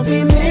we don't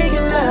be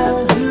making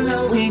love? You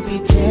know we be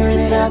tearing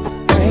it up,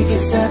 breaking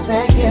stuff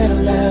that ghetto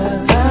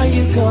love. How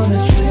you gonna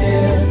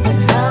trip,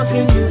 and how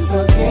can you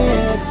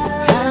forget?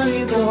 How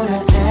you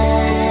gonna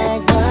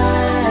act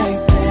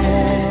like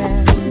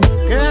that?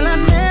 Girl, I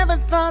never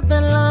thought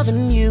that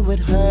loving you would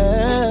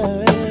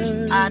hurt.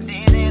 I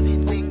did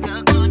everything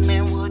a good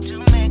man would to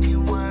make it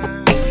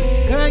work.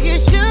 Girl, you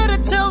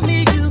should've told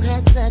me you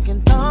had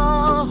second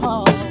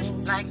thoughts.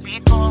 Like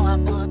before I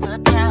put the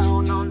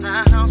down on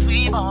the house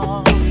we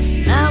bought.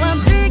 Now I'm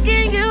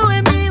thinking you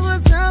and me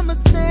was a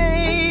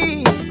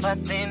mistake,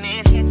 but then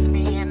it hits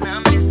me and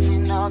I'm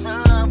missing all the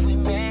love we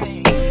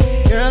made.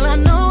 Girl, I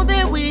know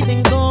that we've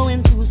been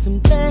going through some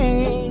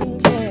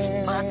things,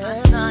 yeah, but the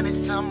sun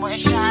is somewhere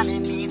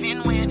shining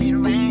even when it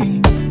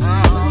rains.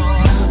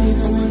 I'll be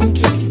the one to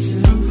kick it to.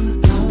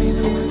 I'll be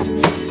the one to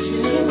message you.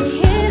 Can you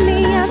hear me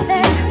out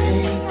there?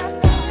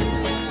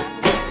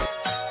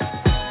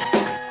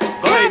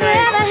 Have you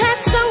ever had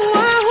someone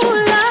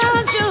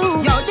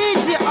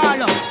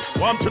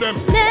Talk to them.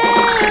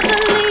 Never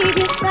leave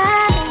your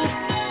side.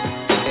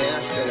 You're in a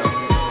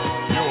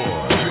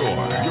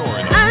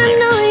I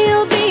know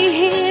you'll be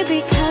here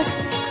because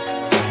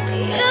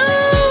you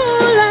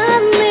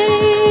love me.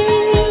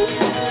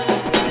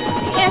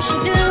 Yes, you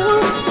do.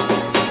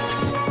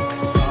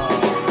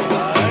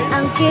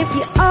 I'll give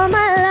you all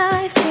my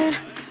life and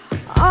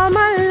all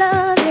my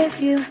love if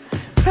you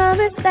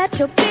promise that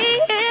you'll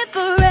be here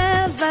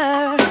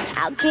forever.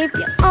 I'll give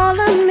you all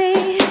of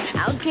me.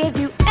 I'll give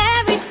you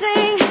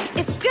everything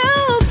if you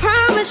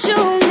promise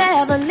you'll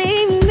never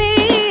leave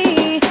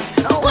me.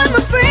 What my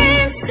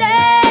friends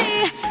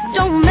say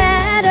don't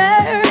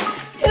matter.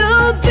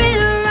 You'll be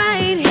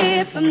right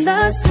here from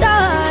the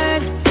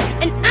start.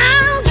 And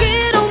I'll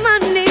get on my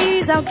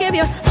knees. I'll give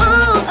you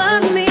all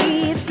of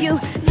me if you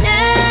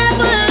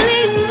never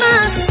leave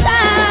my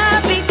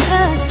side.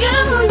 Because you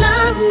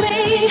love me,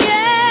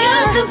 you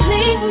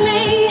complete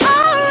me. You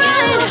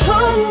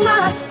hold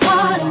my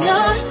heart in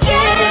your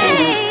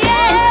hands.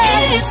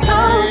 And it's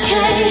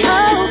okay, I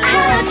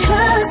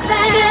trust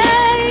that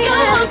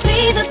you'll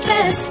be the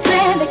best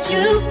man that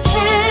you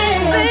can.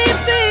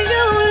 Baby,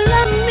 you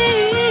love me,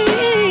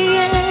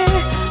 yeah.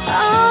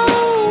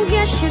 Oh,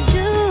 yes you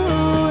do,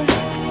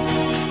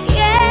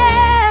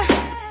 yeah.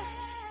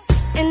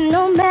 And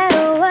no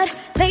matter what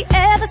they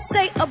ever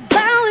say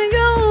about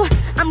you,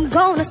 I'm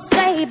gonna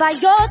stay by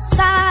your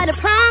side.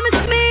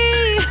 Promise me,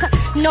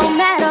 no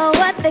matter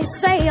what they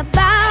say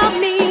about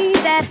me,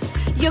 that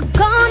you're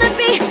gonna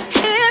be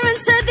here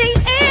until the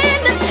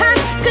end of time.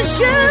 'Cause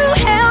you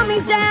held me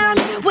down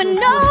when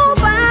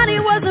nobody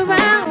was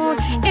around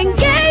and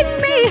gave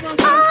me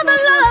all the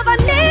love I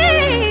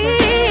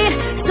need.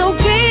 So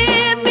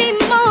give me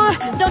more,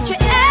 don't you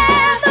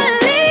ever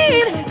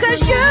leave,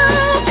 'cause you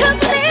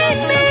complete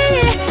me.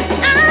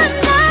 I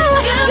know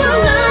you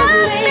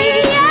love me,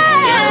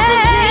 yeah. You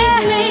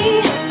complete me.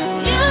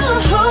 You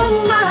hold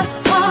my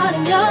heart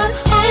in your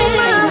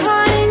hands.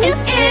 And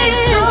it's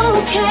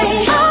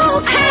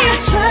okay, I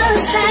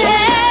trust that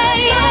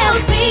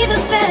you'll be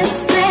the best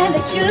man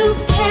that you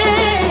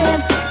can.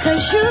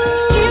 'Cause you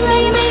give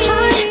me my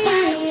heart,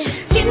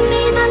 give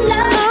me my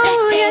love.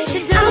 Oh, yes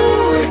you do. I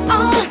want it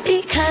all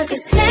because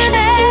it's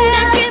never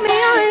enough. Give me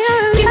all your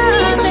love. Give me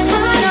my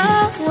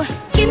heart, oh,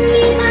 give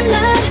me my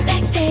love,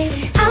 baby.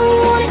 I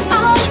want it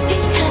all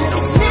because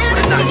it's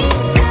never enough.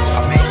 I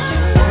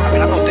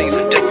mean, I know things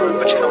are different,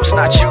 but you know it's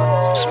not you,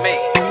 it's me.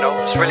 You know,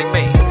 it's really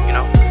me. You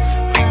know, I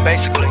mean,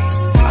 basically,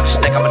 I just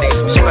think I'ma need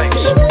some space.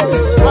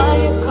 Why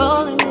you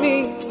calling me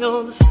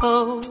on the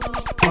phone?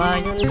 Why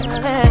you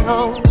not at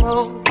home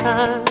all the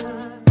time?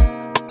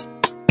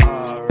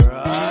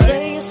 You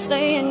say you're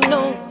staying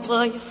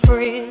over your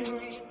friends,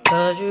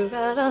 'cause you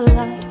got a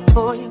lot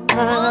for your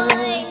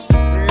mind.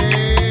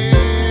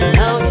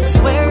 Now you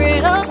swear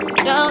it up and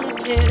down and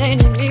it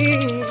ain't me,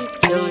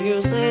 till you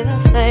say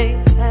that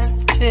things have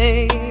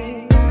changed.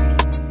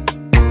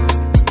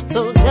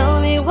 So tell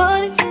me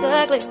what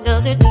exactly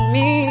does it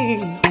mean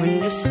when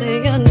you say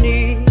you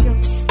need your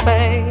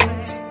space?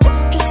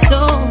 Just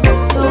don't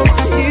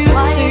excuse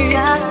me.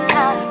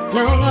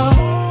 No, no.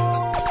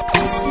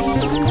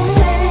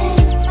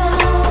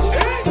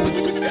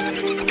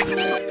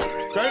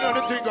 Kind of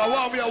the thing I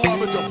want me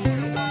to.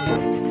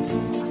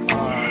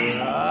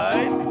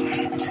 Alright.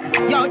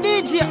 Yo,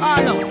 DJ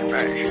Allout.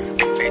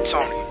 Hey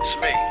Tony, it's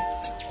me.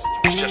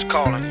 It's just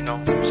calling, you know.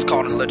 Just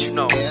calling to let you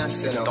know.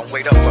 Don't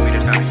wait up for me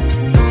tonight.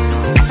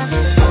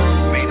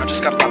 I mean, I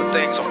just got a lot of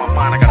things on my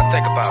mind I gotta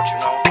think about, you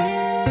know.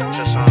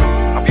 Just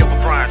I'll be up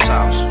at Brian's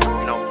house,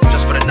 you know,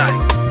 just for the night.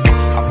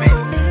 I mean,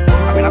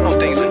 I know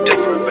things are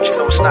different, but you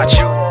know it's not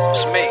you,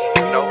 it's me,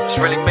 you know, it's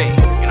really me,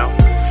 you know. I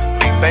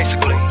mean,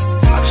 basically,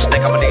 I just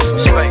think I'ma need some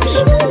space.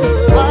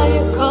 Why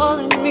you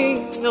calling me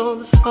on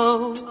the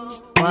phone?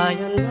 Why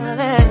you not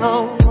at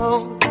home all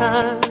the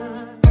time?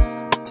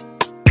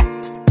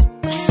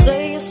 You say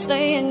you're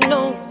staying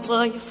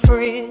over your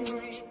friends,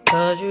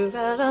 'cause you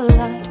got a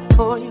lot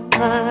for your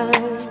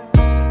mind.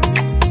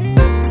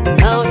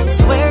 Now you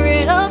swear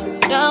it up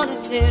and down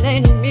and it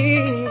ain't me,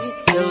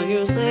 till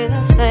you say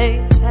that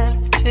things have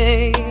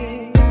changed.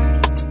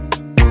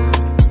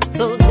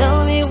 So tell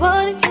me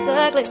what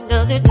exactly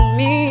does it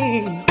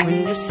mean when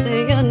you say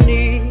you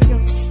need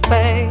your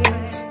space?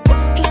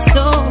 Just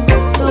don't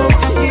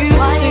excuse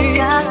me.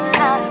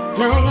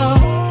 No, no.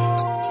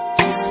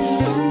 Just be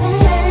a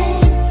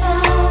man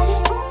about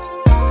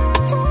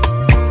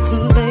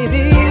it.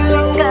 Baby, you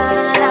ain't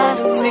gotta lie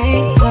to me,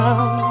 no.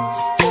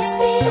 Just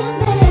be a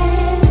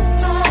man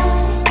about it.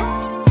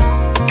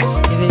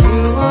 If you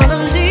wanna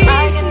leave, I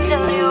can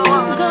tell you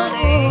I'm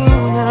going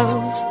now.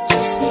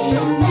 Just be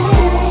a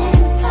man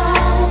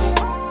about it.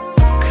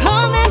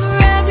 Come and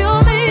grab your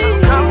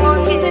things. Come on,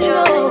 get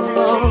your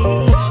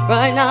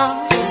right now.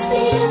 Just be a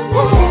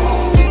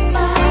man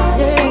about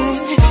it.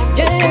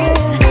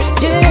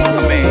 I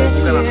mean,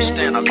 you gotta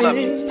understand, I love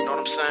you, you know what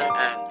I'm saying?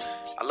 And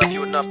I love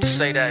you enough to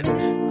say that I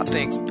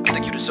think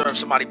you deserve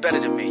somebody better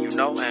than me, you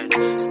know? And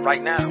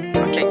right now,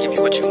 I can't give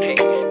you what you need,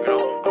 you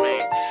know? I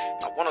mean,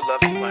 I wanna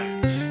love you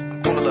and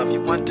I'm gonna love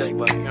you one day,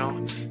 but you know,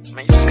 I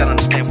Man, you just gotta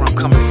understand where I'm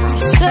coming from.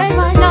 You say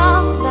right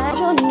now that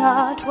you're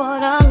not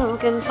what I'm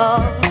looking for,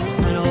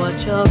 and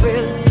what you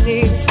really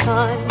need is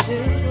time to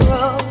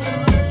grow.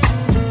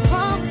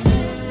 Promise me.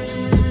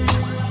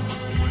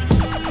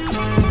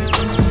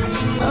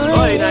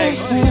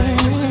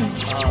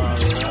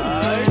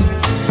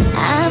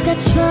 I've got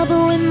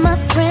trouble with my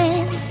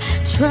friends,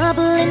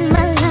 trouble in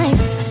my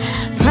life,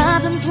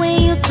 problems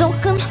when you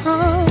don't come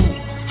home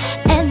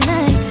at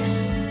night.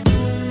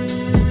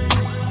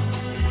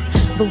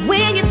 But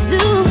when you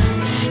do,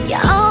 you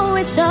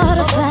always start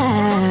a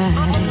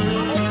fight.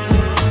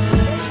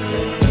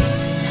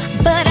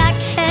 But I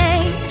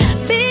can't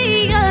be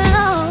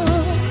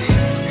alone,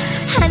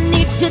 I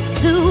need you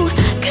to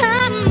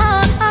come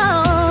on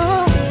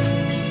home.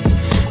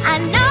 I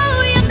know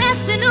you're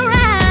messing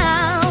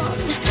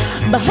around,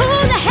 but who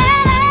the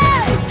hell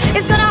else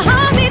is gonna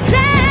hold me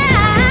down?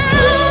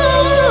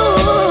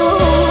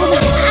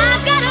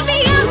 I've gotta be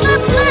on my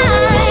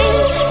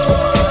mind,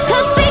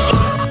 'cause we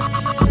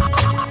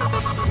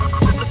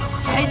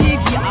Hey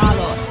DJ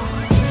Allout,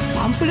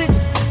 sample it,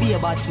 be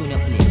about tune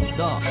up play,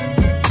 dog.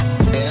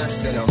 Yes,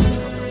 you know.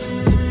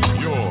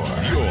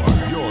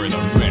 You're in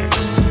a mix.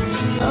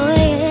 Oh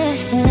yeah,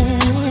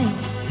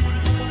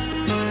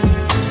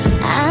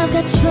 I've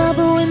got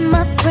trouble with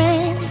my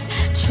friends,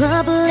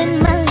 trouble in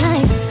my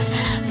life,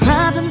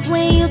 problems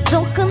when you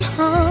don't come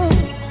home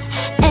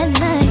at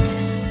night.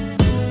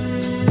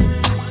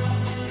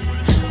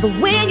 But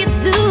when you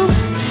do,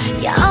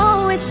 you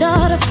always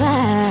start a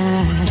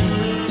fight.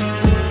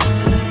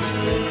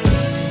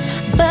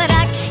 But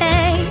I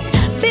can't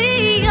be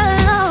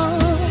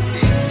alone,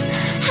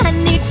 I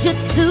need you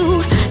to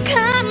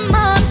come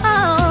on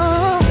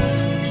home.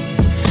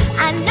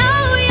 I know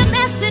you're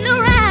messing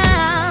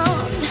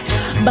around,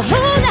 but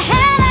who the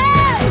hell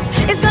else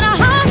is gonna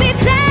hold me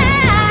down?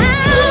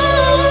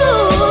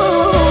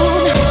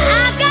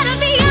 I've gotta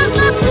be on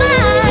my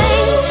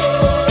mind,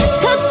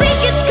 'cause think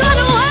it's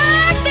gonna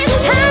work this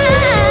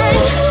time.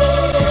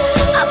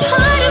 A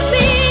part of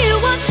me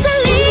wants to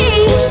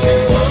leave,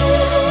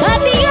 but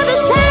the other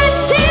side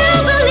still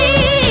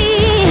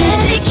believes.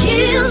 And it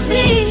kills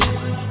me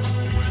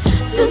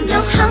to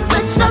know how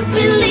much I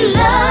really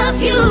love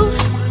you,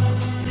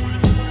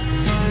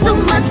 so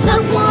much I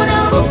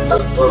wanna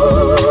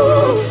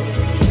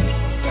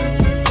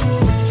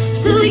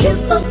to you.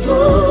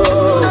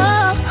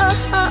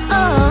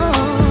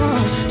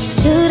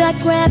 Should I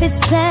grab his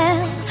cell,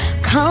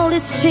 call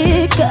his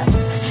chick up,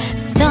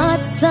 start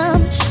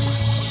some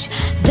shh,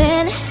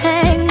 then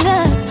hang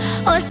up?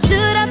 Or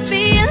should I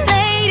be a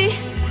lady?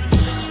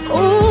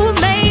 Ooh,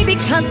 maybe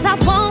 'cause I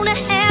wanna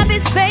have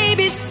his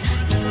babies.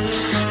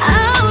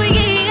 Oh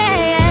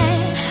yeah,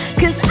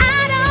 'cause I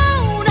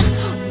don't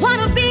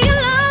wanna be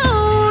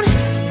alone,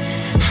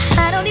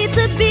 I don't need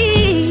to be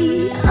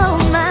on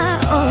my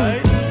own.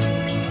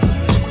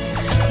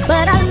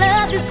 But I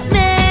love this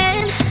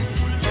man,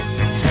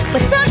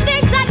 but some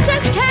things I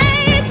just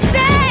can't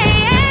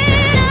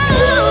stand.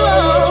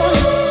 Oh,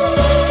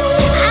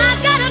 I've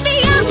gotta be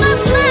on my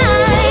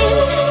mind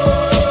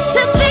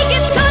to think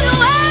it's gonna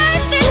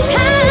work this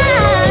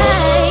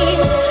time.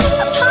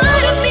 A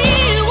part of me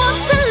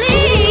wants to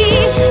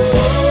leave,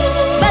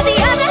 but the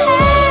other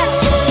half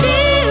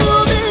still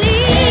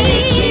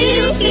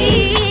believes.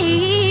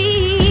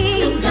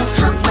 To know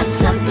how much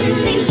I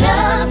really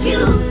love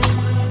you,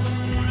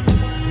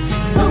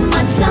 so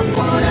much I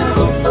wanna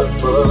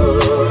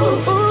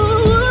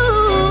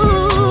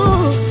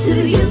to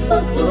you.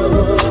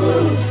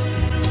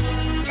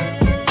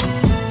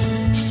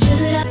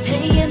 Should I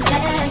pay him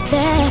back?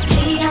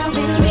 See how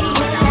we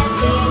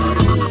reacting.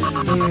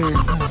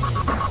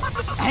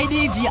 Hey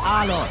DJ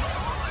Allout,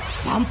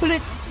 sample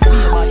it, be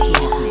about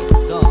tune up play,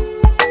 dog.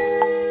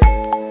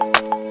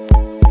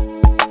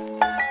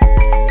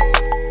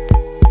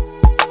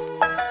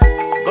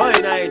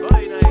 Going night.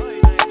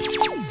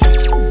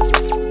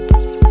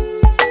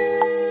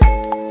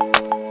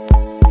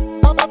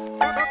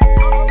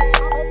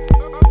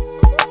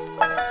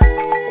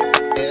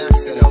 Yes,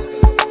 you know.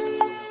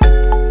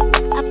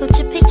 I put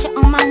your picture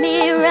on my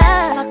mirror,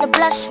 start to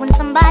blush when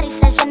somebody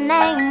says your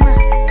name.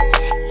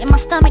 In my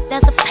stomach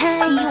there's a pain.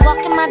 See you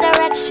walk in my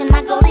direction,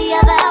 I go the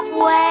other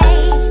way.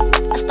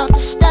 I start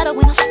to stutter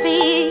when I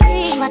speak,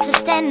 try to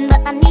stand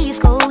but my knees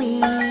go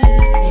weak.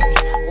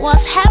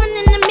 What's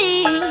happening to me?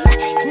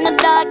 In the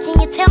dark, can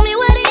you tell me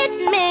what it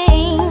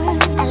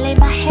means? I lay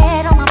my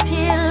head on my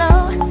pillow,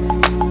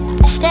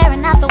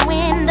 staring out the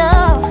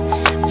window,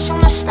 wish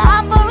on a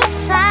star for a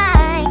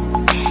sign.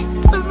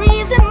 It's the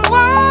reason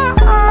why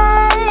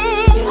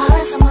you're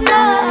always on my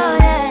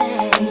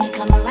mind. When you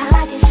come around,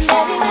 I get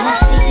shy. When I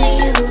see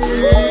you,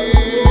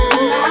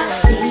 I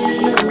see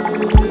you.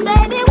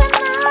 Baby, when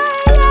I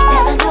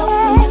never know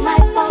when you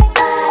might walk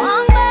by,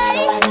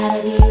 so I gotta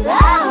be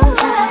around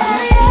time.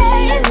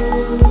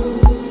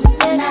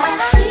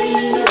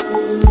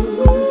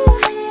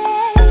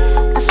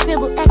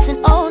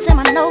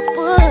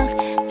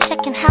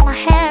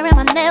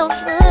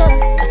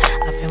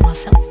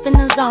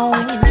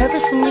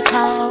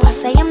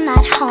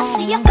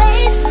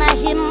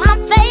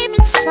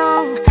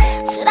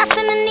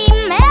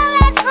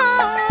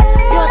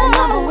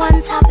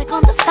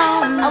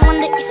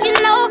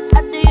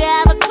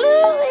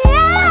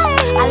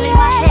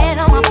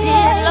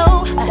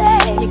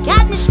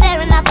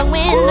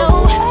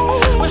 window.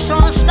 What's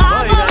on the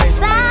starboard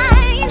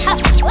sign?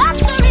 What's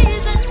the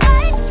reason?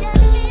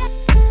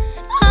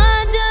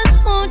 I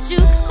just want you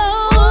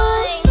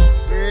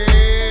close,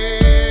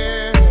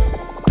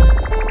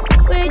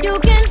 where you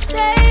can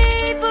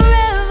stay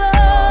forever.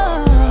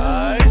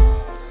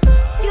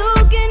 You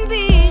can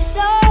be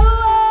so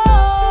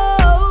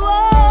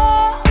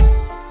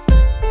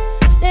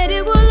that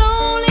it will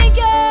only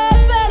get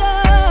better.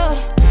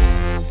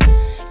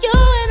 You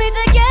and me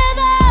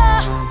together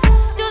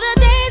through the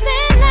days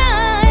and nights.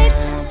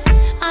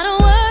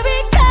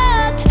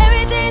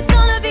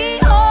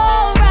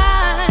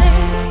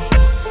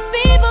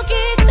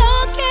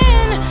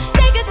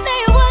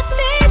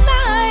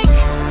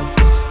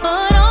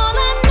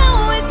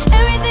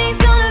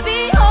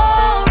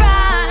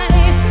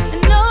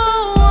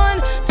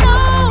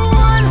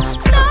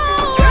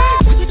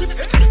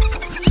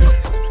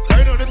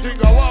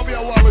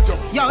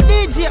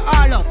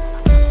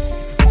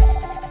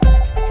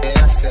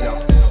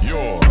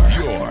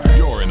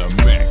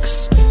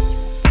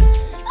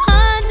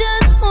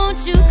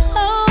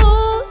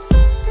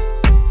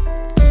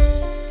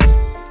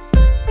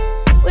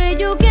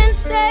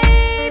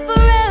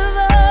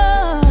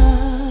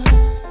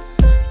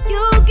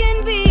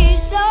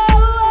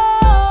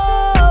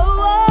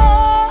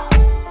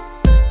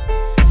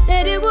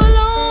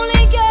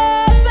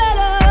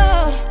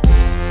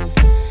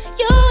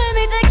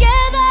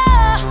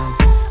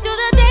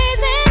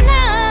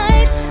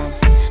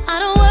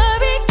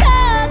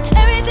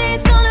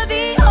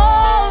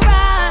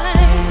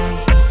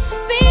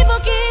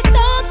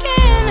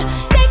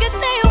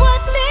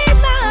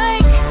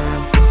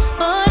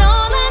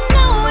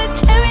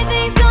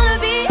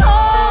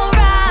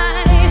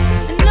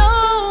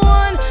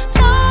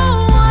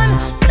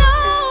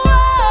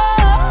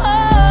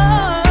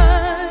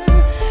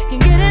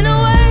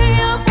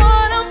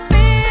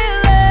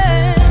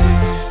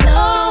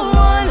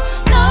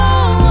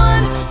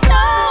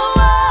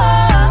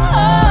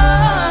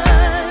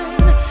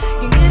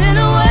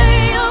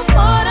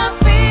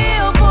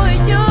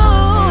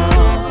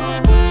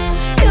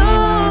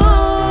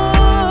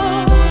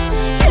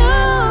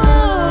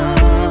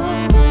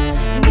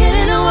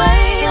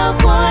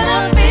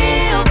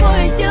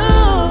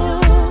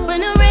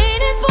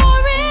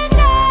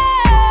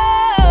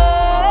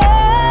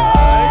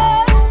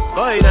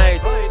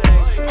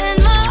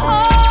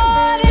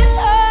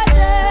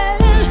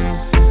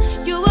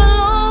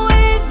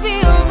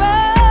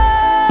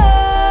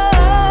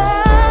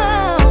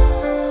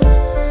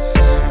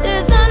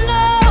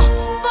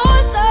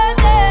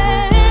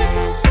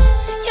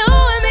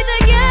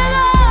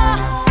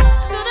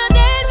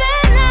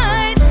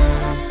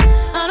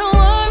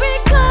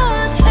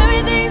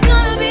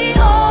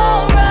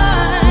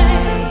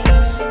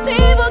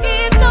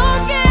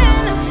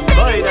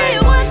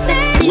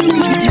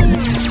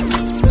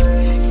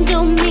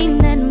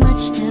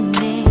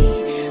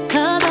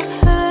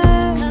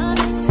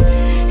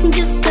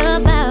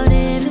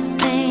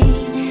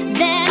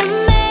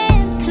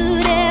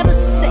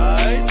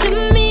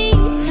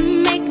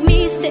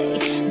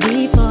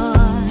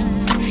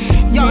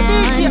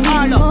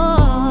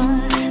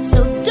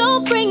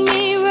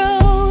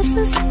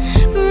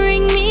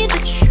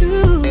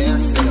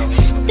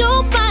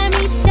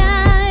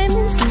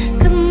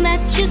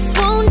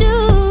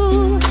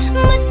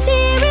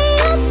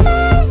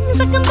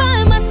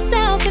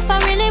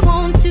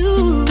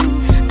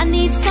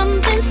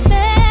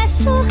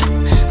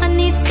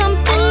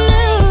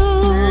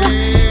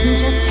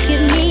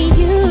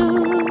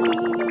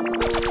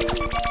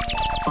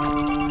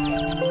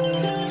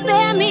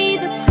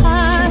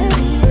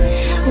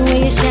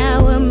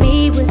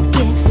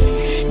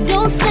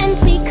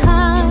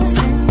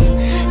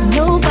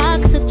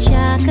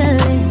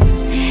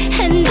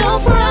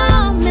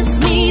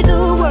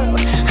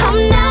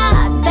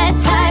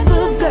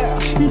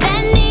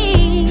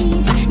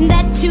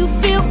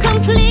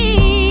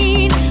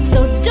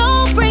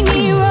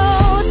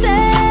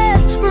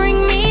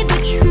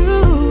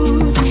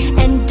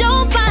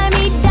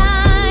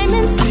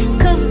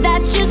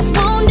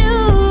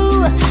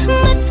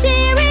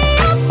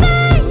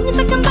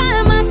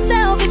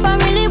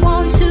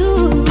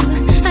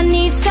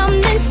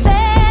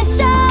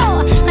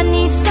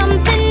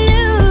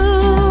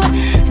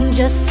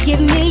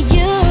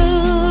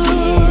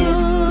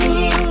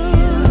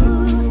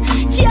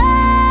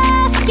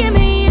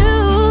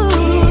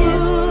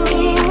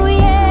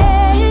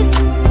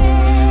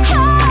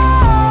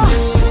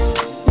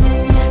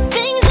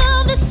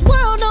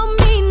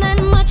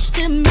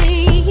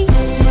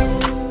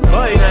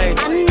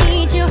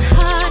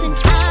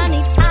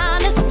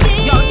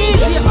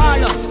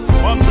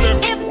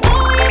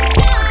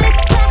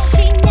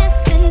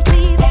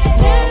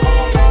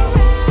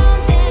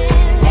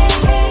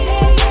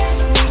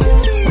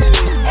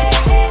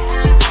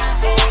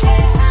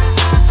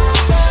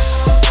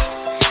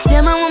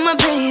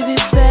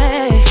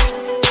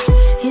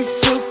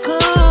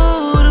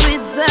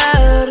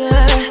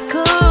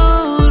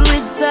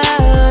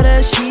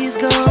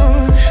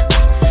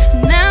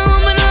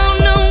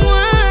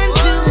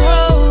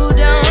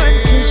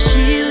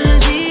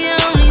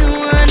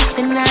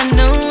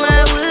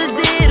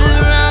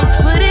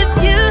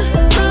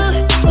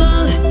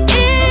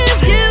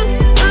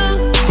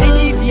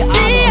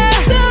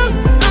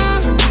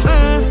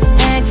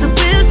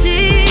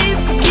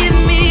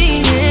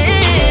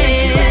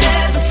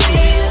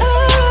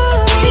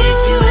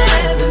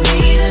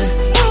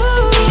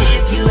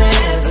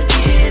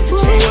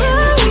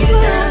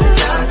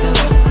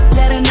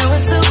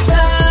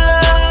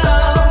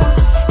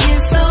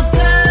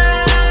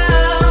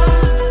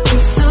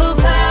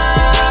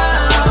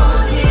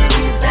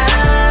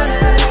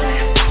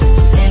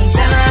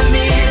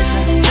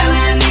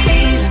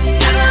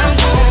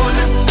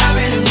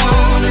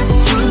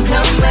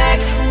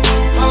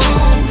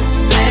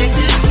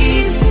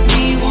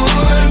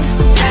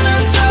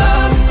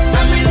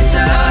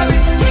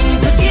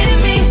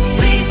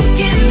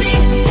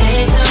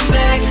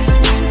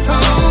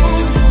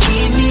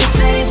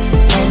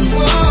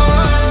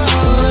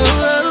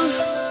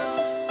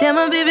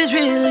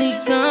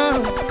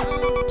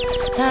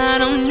 I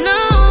don't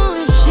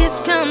know if she's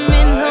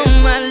coming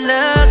home. My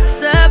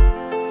luck's up.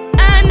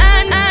 I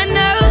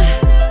know.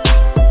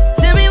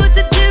 Tell me what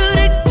to do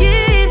to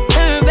get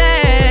her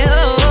back.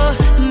 Oh,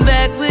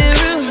 back where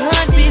her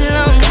heart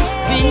belongs.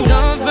 Been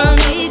gone from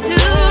me too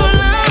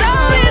long. So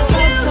if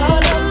you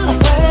all over the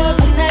world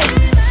tonight.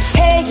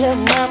 Hey, little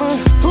mama,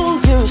 ooh,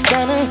 you're a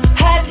stunner.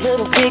 Hot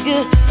little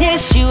figure.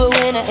 Yes, you a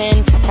winner,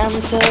 and I'm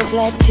so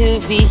glad to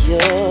be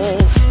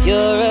yours.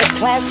 You're a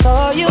class,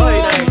 all you're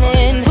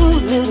running. Ooh,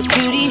 little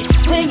cutie,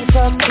 when you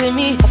talk to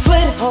me, I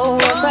swear the whole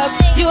world stops.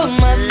 You're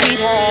my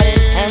sweetheart,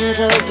 and I'm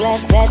so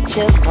glad that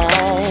you're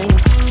mine.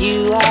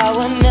 You are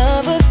one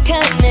of a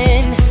kind,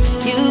 and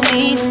you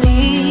mean to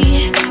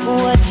me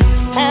what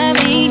I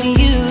mean to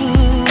you.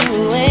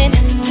 And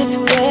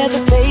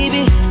together,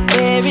 baby,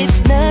 there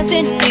is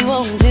nothing we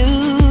won't do.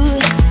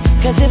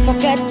 Cause if I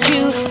got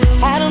you,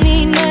 I don't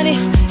need money,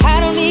 I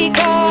don't need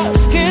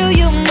cars. Girl,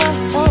 you're my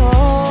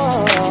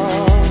own.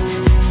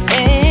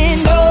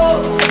 And oh,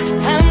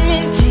 I'm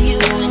into you,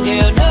 and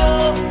girl,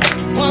 no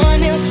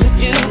one else would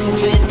do.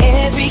 Cause with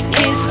every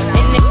kiss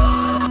and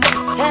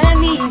I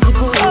need you,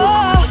 boo.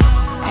 Oh,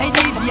 I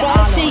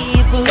see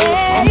you, boo.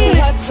 And the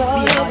hearts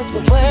all over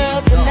the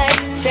world tonight.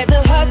 Said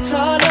the hearts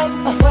all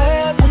over the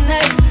world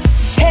tonight.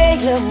 Hey,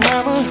 little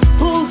mama,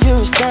 ooh,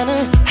 you're a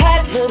stunner.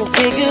 Hot little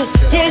figure,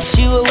 yes,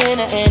 you a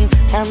winner, and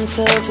I'm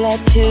so glad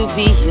to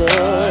be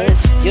yours.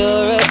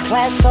 You're a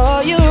class,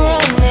 all you're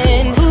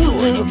running. Ooh,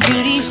 little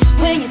cutie,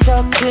 when you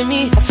talk to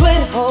me, I swear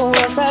the whole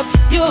world stops.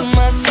 You're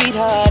my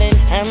sweetheart, and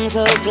I'm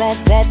so glad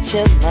that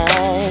you're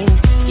mine.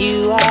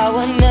 You are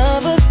one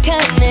of a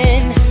kind,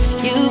 and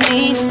you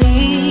mean to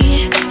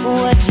me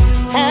what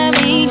I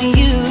mean to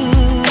you.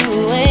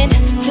 And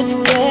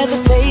together,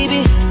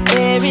 baby,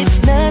 there is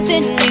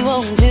nothing we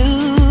won't do.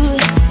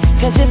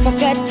 Cause if I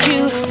got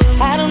you,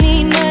 I don't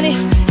need money,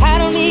 I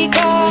don't need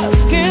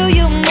cars. Girl,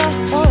 you're my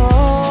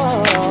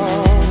own.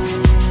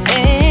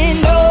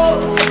 And oh,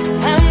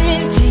 I'm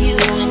into you,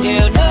 and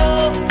girl,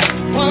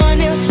 no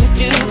one else would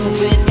do. Cause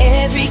with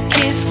every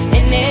kiss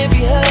and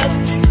every hug,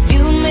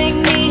 you make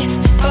me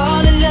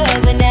fall in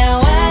love. And now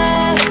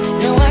I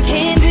know I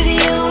can't be the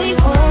only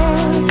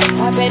one.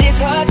 I bet it's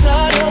hard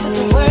all over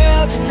the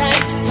world tonight.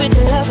 With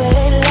the love that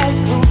ain't like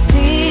who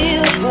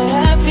feel what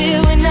I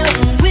feel when I'm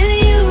with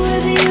you,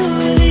 with you,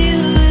 with you,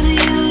 with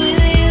you,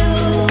 with you,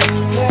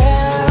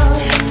 girl.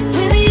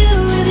 With you,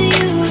 with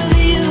you, with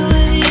you,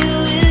 with you,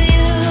 with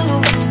you.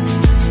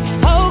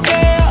 Oh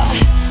girl,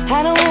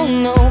 I don't want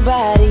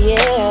nobody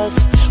else.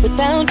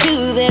 Without you,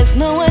 there's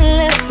no one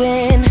left.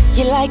 And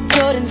you like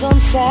Jordans on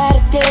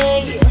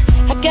Saturday.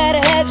 I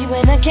gotta have you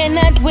and I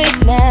cannot wait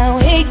now.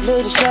 Hey,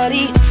 little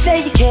shorty,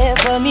 say you care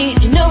for me.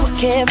 You know I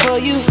care for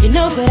you. You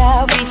know that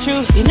I'll be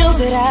true. You know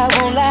that I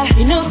won't lie.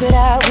 You know that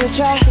I will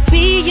try to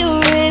be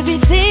your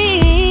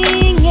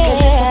everything. Yeah.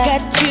 Cause if I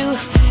got you,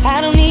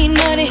 I don't need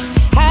money,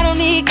 I don't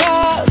need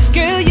cars.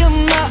 Girl, you're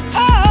my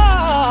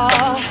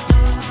all.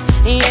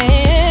 Yeah.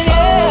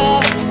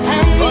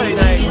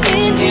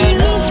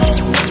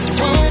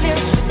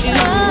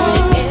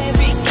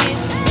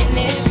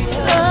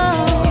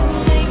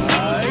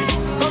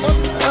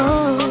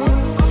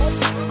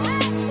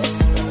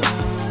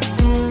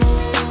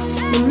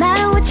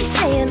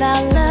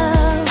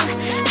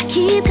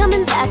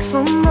 Coming back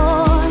for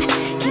more.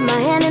 Keep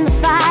my hand in the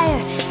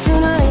fire.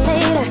 Sooner or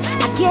later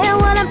I get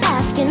what I'm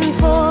asking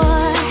for.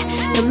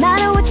 No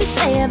matter what you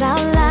say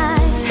about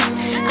life,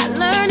 I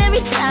learn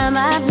every time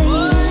I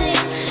bleed.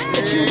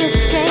 The truth is a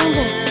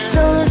stranger,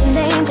 soul is in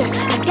danger.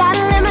 I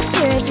gotta let my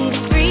spirit be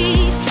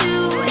free to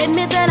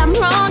admit that I'm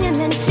wrong and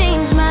then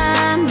change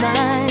my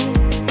mind.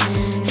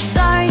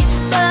 Sorry,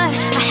 but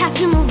I have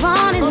to move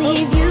on and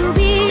leave you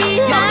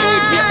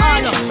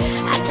behind.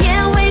 I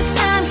can't waste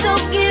time, so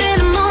give it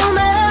a moment.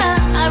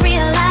 I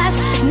realize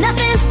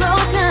nothing's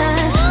broken.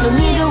 No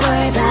need to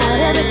worry about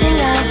everything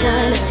I've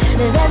done.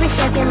 Live every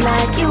second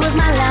like it was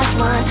my last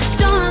one.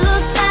 Don't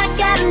look back,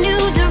 got a new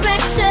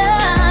direction.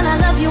 I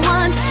love you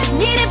once,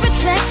 needed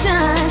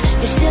protection.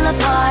 You're still a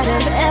part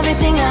of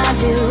everything I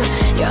do.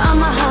 You're on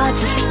my heart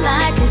just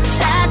like a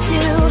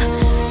tattoo.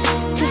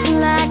 Just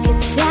like a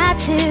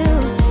tattoo.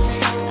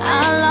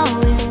 I'll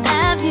always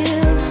have you.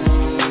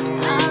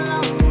 I'll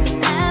always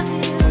have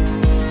you.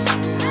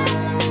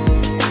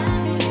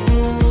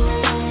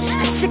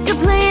 I'm sick of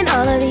playing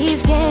all of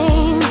these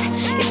games.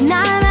 It's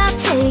not about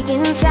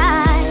taking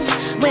sides.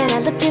 When I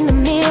looked in the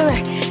mirror,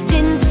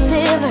 didn't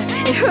deliver.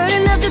 It hurt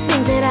enough to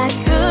think that I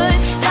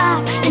could stop,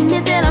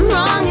 admit that I'm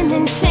wrong and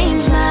then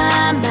change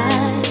my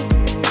mind.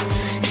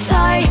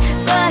 Sorry,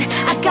 but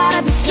I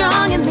gotta be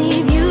strong and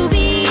leave you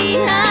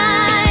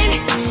behind.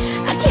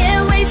 I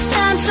can't waste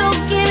time, so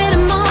give it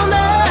a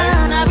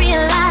moment. I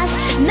realize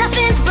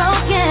nothing's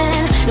broken.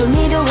 No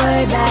need to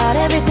worry about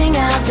everything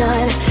I've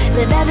done.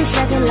 Live every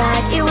second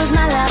like it was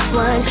my last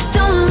one.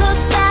 Don't look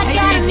back,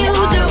 got a new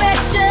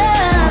direction.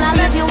 I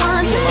love you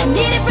once,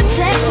 needed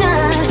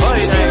protection.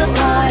 You're still a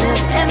part of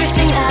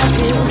everything I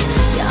do.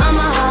 You're on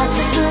my heart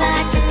just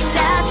like a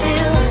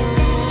tattoo.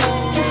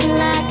 Just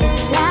like a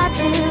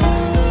tattoo.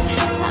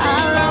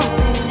 I'll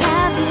always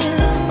have you.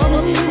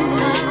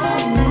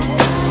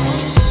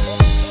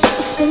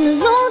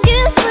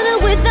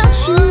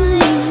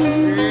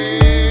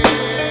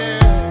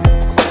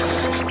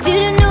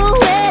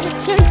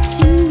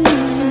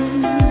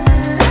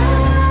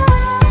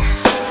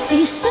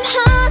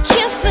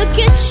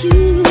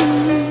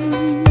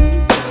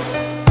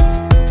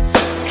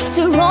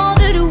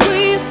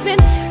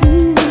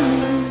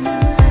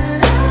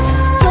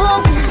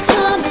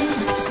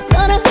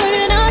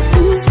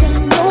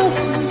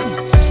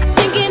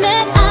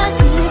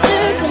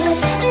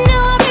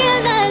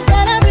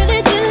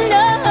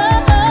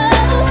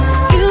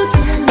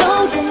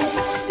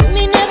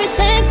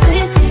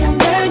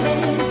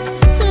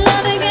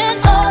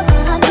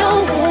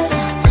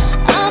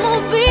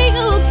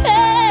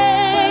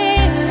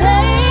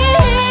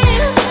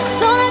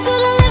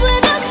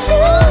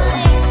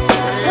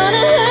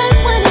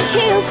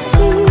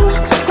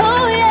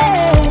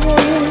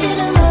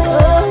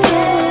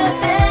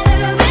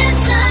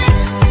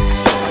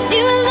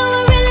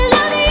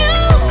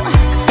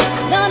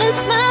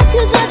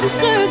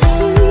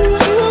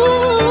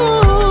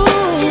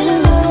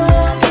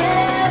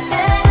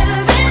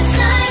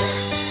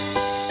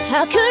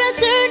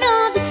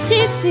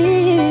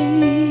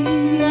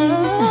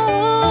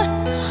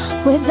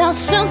 without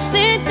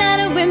something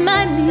that'll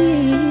remind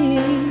me.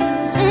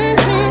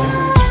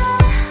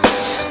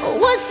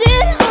 Was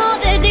it all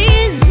that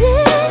easy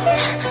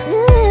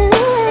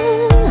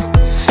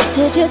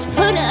to just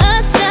put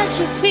aside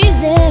your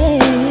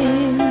feelings?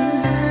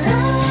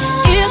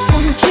 If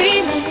I'm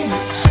dreaming,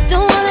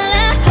 don't wanna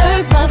let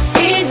hurt my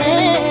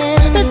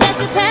feelings, but that's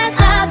the path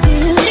I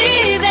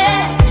believe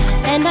in,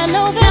 and I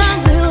know that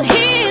time will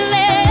heal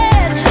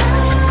it.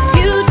 If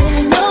you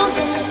didn't know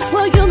that,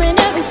 well, you mean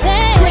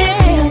everything.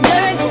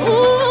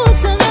 Ooh,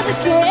 to love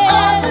again.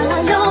 All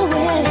I know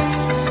is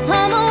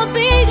I'm gonna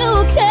be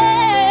okay.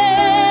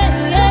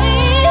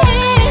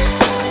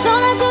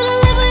 Thought I couldn't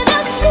live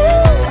without you.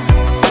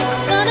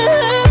 It's gonna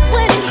hurt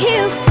when it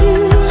heals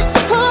too.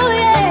 Oh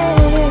yeah.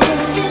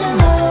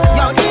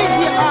 Yo, DJ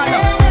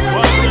Allout.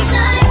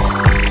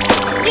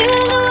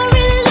 Even though I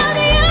really love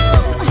you,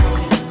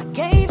 I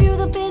gave you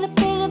the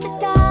benefit of the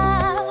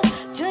doubt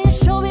till you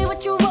showed me what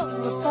you were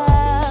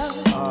about.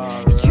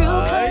 Your true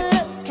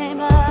colors came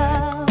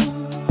out.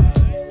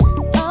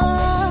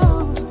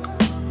 Oh,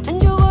 and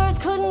your words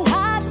couldn't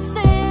hide the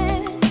sin,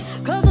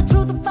 'cause the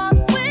truth about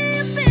where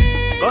you've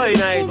been Boy,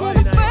 nice. is in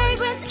the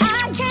fragrance I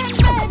can't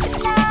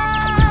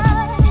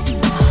recognize.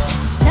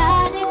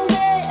 Standing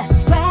there,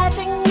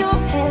 scratching your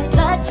head,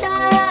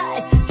 bloodshot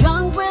eyes,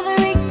 drunk with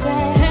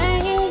regret,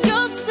 hanging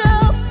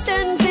yourself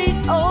 10 feet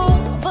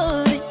over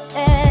the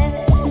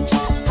edge.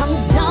 I'm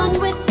done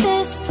with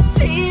this,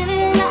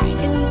 feeling like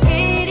an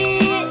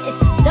idiot.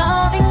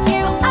 Loving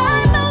you,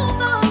 I'm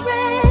over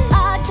it.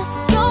 I just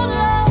don't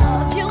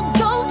love you,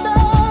 don't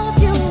love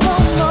you no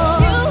more.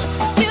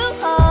 You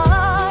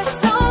are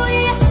so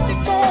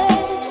yesterday.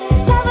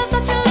 Never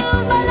thought you'd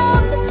lose my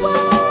love this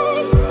way.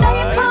 Now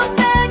you come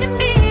begging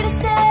me to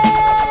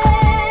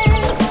stay.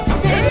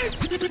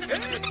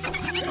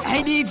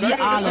 Hey DJ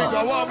Allout,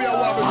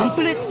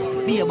 sample it,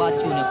 be about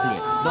tune you play.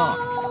 No.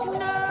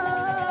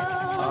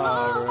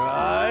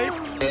 Alright.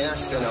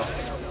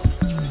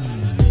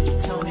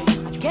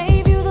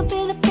 Gave you the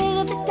benefit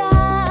of the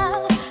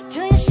doubt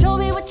till you showed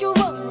me what you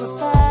were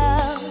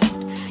about.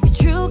 Your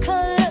true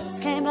colors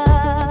came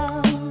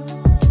out.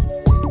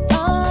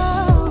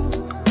 Oh,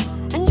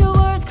 and your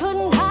words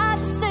couldn't hide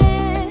the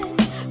sin,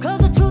 'cause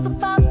the truth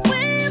about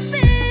where you've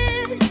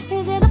been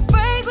is in a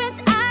fragrance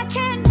I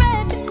can't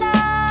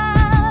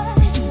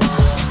recognize.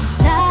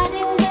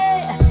 Standing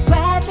there,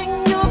 scratching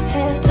your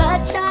head,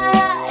 bloodshot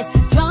eyes,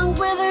 drunk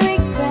with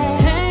regret,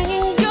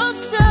 hanging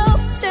yourself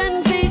 10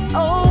 feet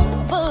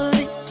over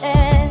the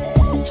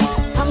edge.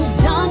 I'm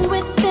done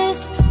with this,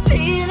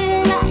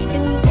 feeling like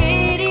an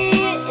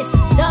idiot.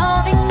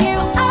 Loving you,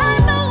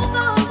 I'm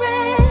over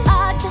it.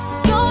 I just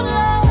don't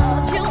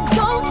love you,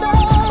 don't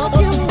love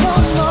you no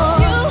more.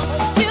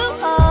 You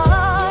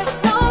are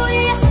so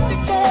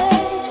yesterday.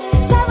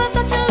 Never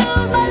thought you'd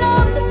lose my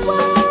love this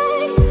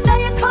way. Now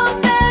you come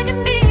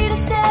begging me to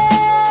stay.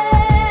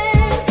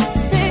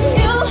 See,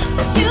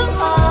 you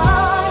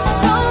are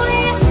so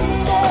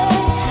yesterday.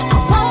 I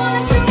won't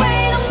let you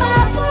rain on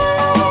my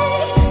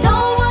parade.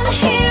 Don't wanna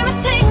hear a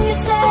thing you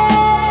say.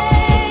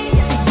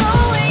 So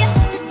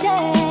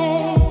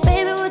yesterday.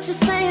 Baby, what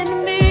you're saying to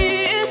me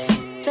is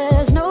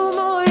there's no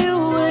more you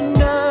and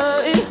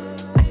I.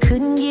 I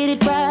couldn't get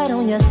it right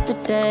on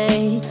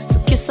yesterday, so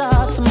kiss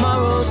all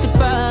tomorrow's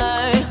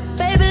goodbye.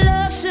 Baby,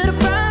 love should've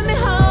brought me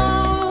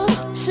home.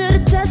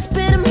 Should've just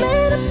been a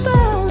man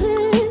about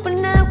it. But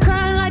now I'm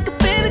crying like a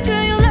baby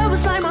girl. Your love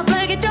was like my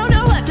blanket, don't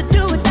know what to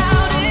do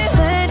without it.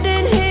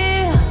 Standing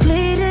here,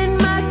 pleading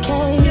my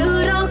case. You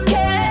don't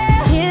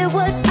care, hear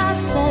what I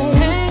say.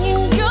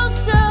 Hanging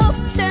yourself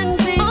 10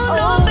 feet Oh,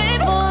 no,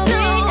 baby, over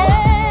the no.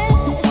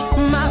 edge.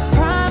 My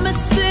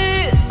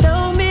promises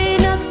don't mean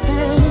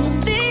nothing.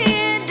 The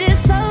end is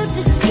so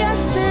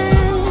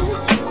disgusting.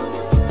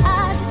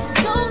 I just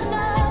don't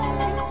know.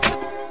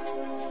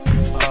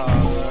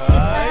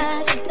 Alright.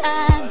 I should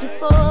die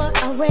before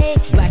I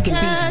wake. Black and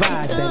Beats 'Cause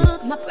vibes, you baby.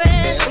 took my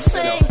breath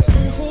away.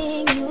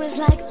 Losing you is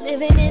like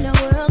living in a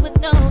world with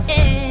no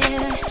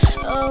air.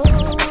 Oh,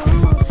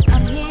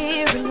 I'm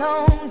here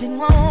alone, didn't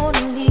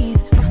wanna leave.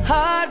 My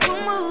heart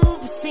will move,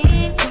 it's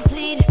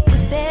incomplete.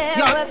 Is there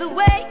Yo. other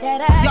way that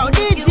I Yo, can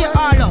DJ you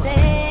Allout.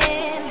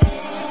 understand?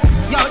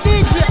 Yo,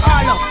 DJ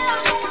Allout.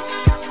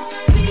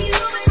 do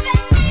you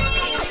expect me?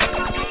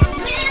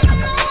 Live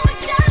alone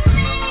with just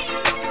me.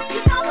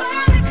 You know where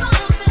I'm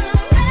coming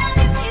around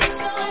you. It's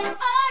so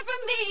hard for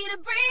me to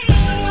breathe.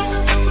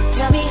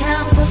 Tell me how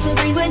I'm supposed to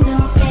breathe with no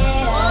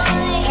air.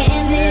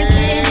 Can't live,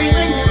 can't breathe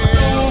with no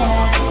air.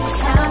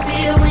 It's how I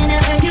feel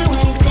whenever you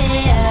ain't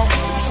there.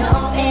 It's no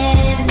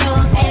air, no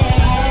air.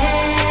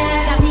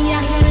 Got me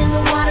out here in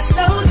the water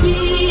so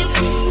deep.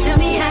 Tell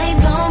me how you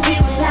gon' be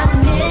without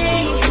me.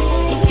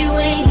 If you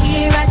ain't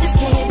here, I just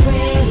can't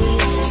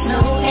breathe. It's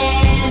no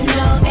air,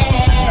 no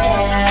air.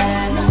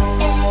 No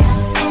air,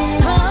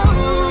 oh,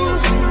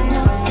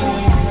 no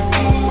air,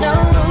 no,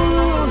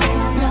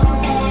 no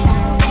air,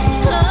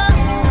 oh,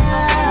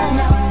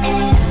 no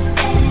air.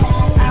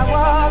 I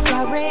walk,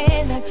 I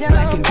ran, I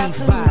Black and jumped, I Beats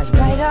flew vibes,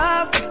 baby. right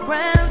off the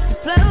ground to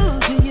flow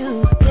to you.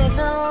 There's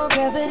no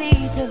gravity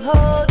to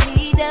hold me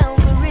me down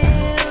for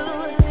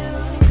real.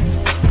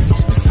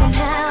 But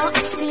somehow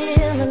I'm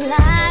still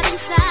alive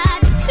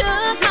inside.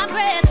 Took my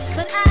breath,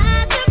 but I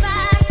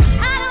survived.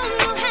 I don't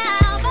know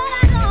how, but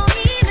I don't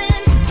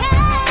even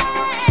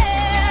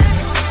care.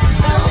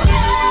 So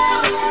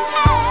girl,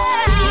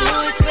 do you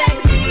expect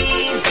me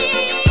to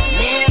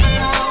live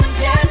alone with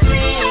just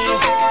me?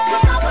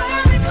 'Cause my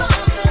world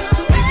revolves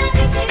around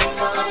you. It's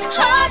so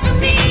hard for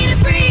me to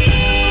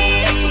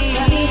breathe.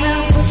 Tell me how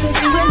I'm supposed to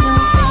do it now.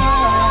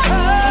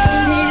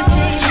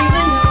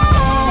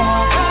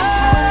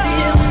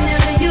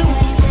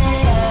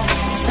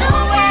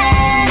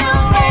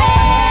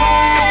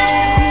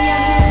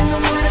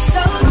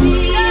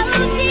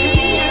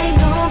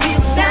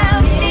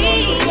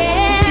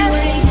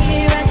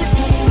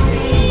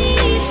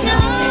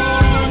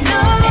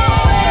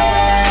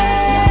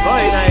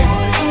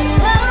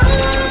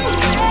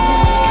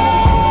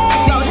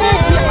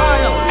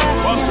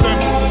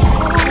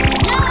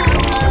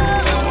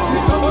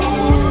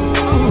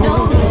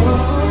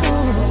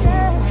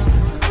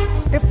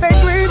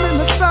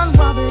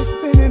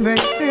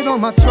 On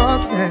my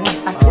truck, and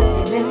I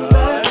could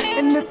remember.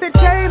 And if it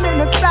came in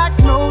a sack,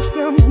 no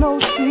stems, no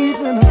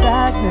seeds in a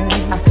bag, then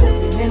I could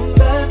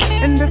remember.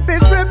 And if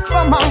it dripped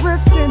from my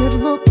wrist and it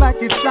looked like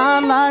it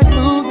shined like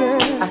blue,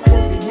 then I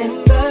could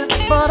remember.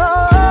 But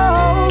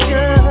oh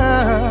girl,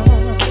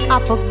 I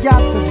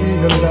forgot to be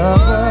a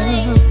lover.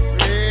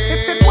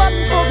 If it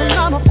wasn't for the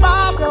 9 to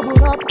 5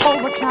 doubled up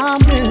overtime,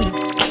 then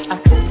I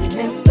could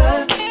remember.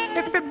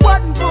 If it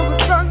wasn't for the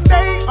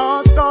Sunday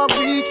All-Star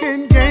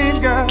Weekend game,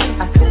 girl,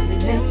 I could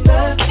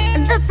remember.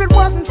 And if it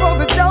wasn't for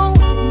the dough,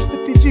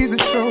 the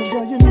Jesus show,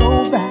 girl, you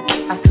know that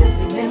I could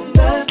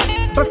remember.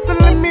 But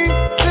silly me,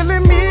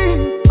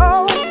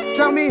 oh,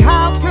 tell me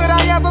how could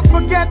I ever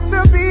forget to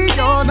be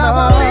your love? Now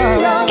I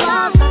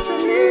realize that you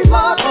need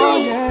love too.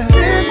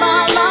 Spend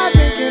my life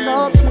making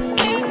up to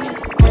you.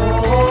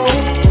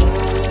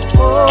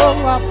 Oh,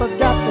 I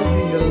forgot to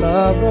be a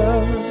lover.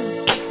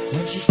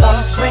 When she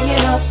starts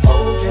bringing up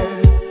older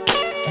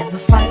and the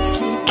fights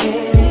keep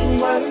getting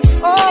worse,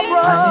 oh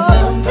bro, finding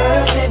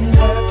numbers in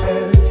her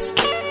purse,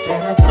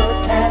 then I put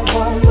that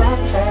one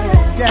right first.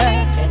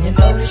 Yeah, and you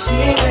notice she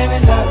ain't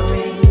wearing her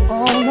ring.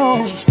 Oh no,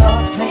 and she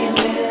starts playing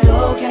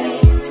little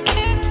games,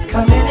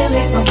 coming in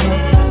late from her.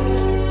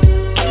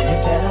 You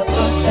better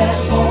put that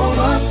one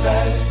on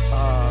first.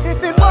 If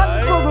it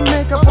wasn't for the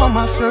makeup on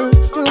my shirt,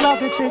 still out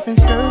there chasing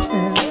skirts,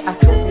 then I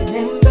could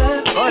remember.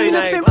 And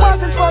if it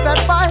wasn't for that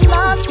fight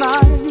last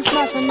night, you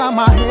smashing out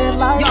my head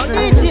like Yo,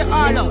 DJ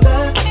Allout.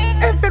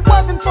 If it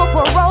wasn't for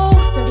parole,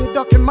 steady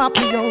ducking my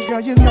PO,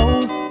 girl, you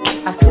know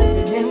I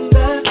could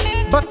remember.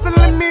 But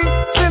silly me,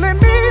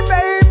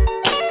 babe,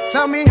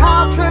 tell me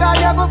how could I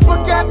ever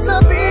forget to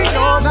be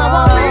your love? Now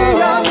I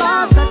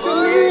realize that you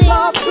need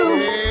love too.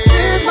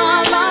 Spend my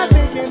life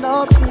making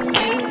up to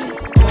you.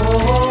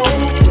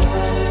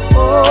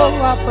 Oh,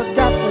 I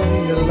forgot to be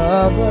a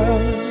lover.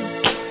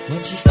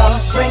 When she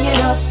starts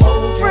bringing up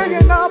older, oh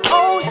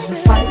and the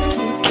fights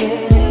keep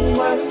getting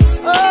worse,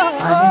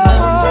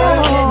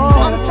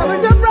 I'm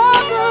telling you,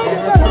 brother, you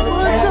better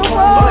put your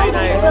ball.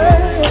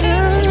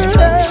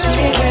 She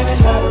ain't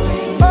wearing her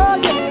ring. Oh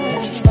yeah,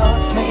 she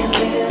starts playing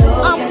little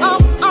games.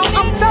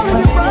 I'm telling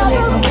you,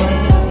 brother,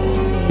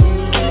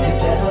 you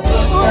better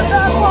put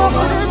that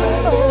woman in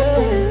the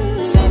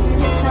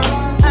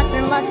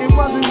acting like it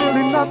wasn't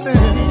really nothing.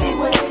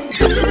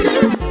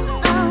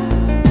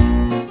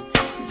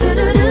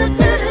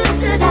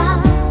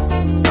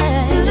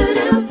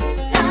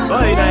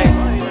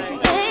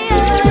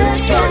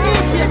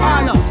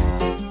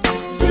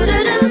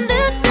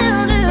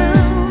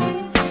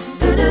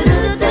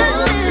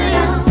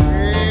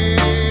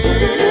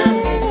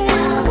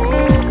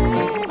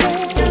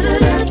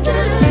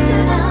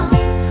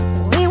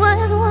 We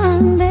was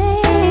one,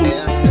 babe,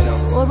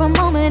 for a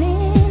moment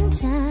in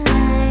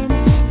time,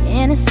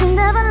 and it seemed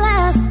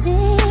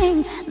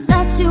everlasting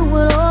that you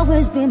would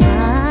always be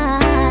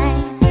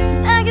mine.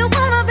 Now you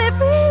wanna be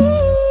free,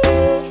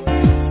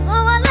 so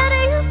I let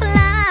you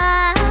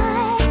fly,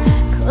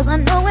 'cause I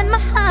know in my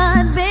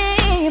heart,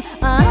 babe,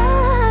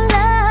 our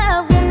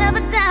love will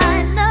never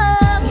die, no.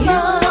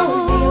 You'll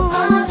always be a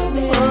part of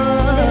me.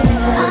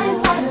 I'm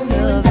part of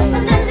you,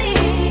 definitely.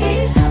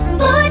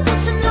 Boy,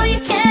 don't you know you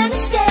can't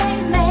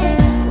escape me?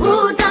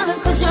 Ooh, darling,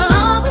 'cause you'll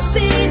always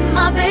be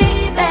my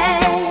baby,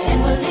 and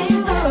we'll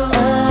linger on.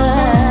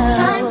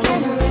 Time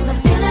can't erase a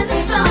feeling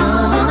that's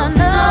strong, and I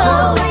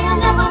know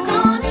you're never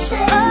gonna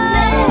shake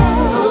me.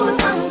 Ooh,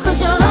 darling, 'cause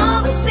you'll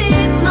always be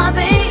my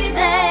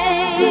baby.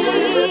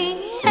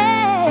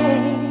 Hey,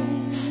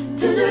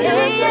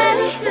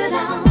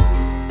 do-do-do-do-do-down,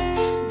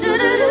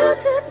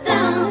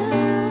 do-do-do-do-down,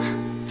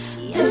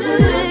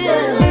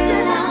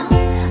 do-do-do-do-down.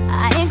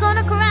 I ain't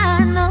gonna cry,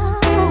 no,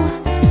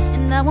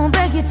 and I won't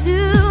beg you to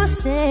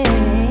stay.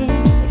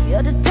 If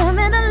you're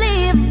determined to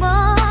leave,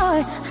 boy,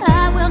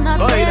 I will not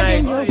stand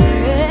in your way.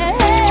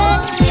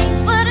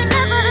 But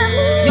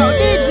inevitably, Yo,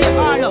 DJ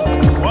Allout.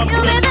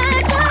 you'll be back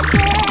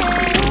again.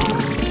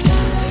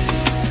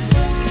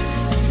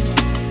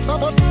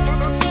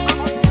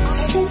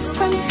 Sent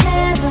from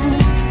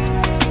heaven.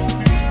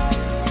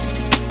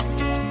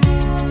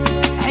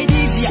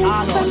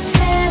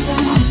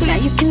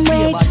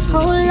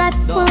 whole life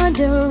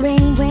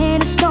wondering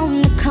when it's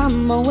gonna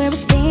come or where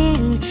it's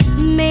been.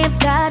 You may have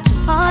got your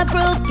heart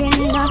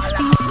broken off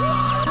you.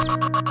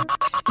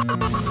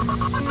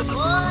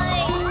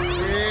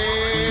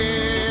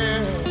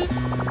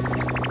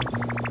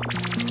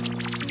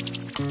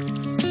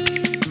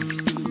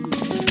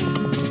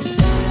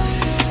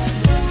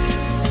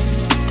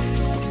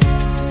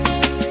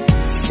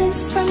 Sent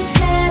from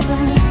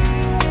heaven,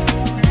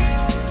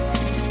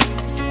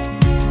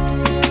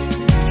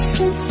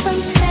 sent from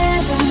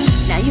heaven.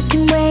 Now you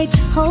can wait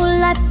your whole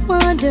life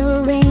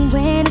wondering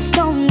when it's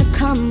gonna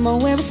come or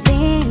where it's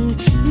been.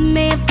 You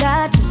may have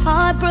got your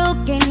heart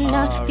broken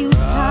a few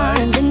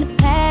times in the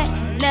past.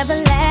 Never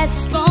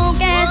last strong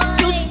as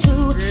it used to.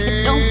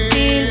 It don't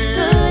feel as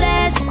good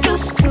as it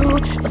used to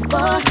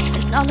before.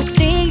 And all the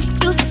things you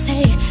used to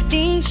say,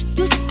 things you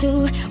used to do,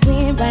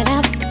 went right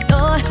out the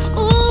door.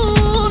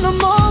 Ooh, no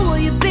more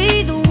will you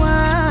be the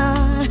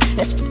one.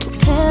 That's what you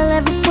tell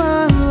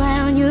everyone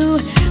around you.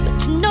 But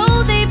you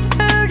know they've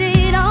heard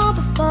it all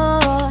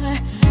before.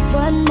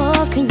 What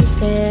more can you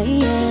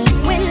say?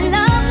 When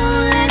love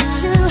won't let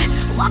you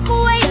walk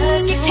away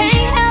and you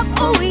can't help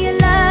who you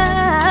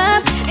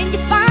love, and you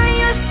find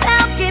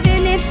yourself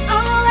giving it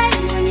all away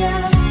when you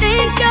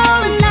think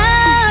you're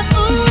enough.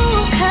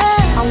 Ooh,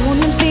 'cause I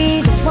wanna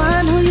be the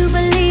one who you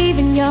believe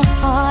in your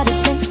heart is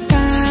sent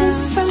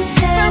from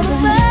heaven.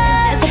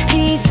 There's a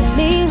piece of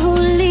me who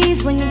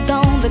leaves when you're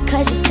gone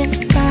because you're sent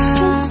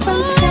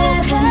from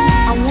heaven.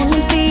 I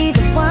wanna be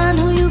the one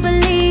who you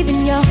believe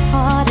in your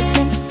heart is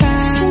sent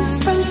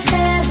from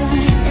heaven.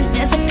 And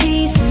there's a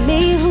piece of me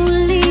who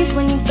leaves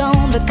when you're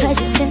gone because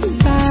you're sent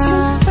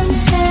from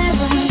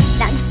heaven.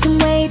 Now you can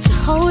wait your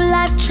whole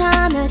life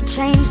trying to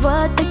change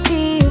what they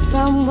feel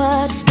from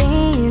what's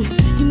been.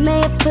 You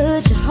may have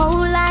put your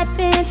whole life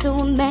into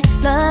a man,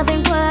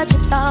 loving what you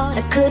thought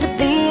it could have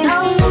been.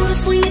 I'll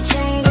notice when you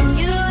change and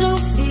you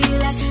don't feel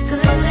as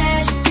good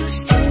as you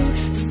used to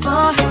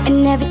before.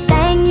 And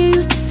everything you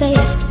used to say,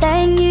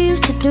 everything you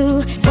used to do,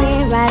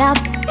 went right out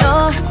the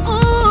door.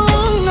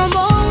 Ooh, no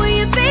more will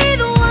you be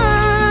the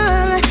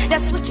one.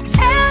 That's what you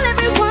tell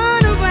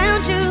everyone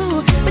around you.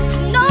 But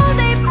you know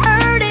they've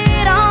heard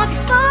it all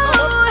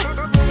before.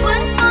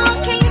 What more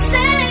can you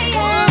say?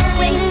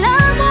 When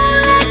love won't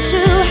let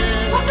you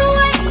walk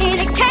away and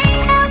it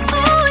can't help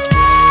who it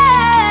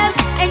loves,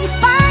 and you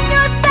find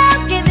yourself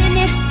giving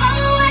it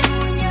all away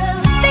when you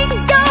think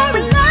you're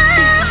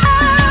enough.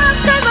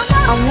 'Cause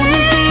I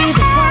wanna be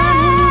the one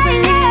who you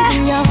believe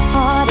in your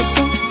heart is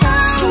sent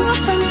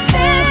from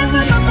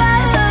heaven.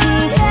 There's a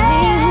piece of me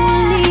who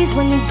leaves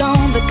when you're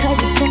gone because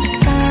you're sent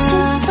from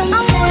heaven.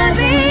 I wanna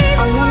be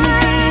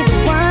the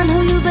one who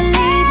you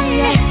believe in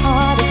your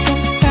heart is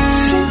sent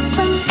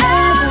from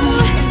heaven.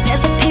 And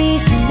there's a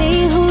piece of me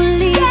who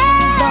leaves when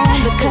you're gone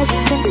because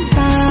you're sent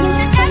from.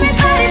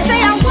 Everybody say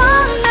I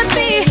wanna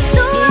be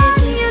the one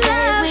you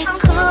love. We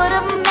could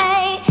have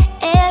made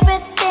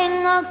everything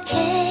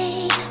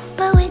okay,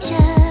 but we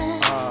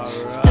just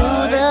threw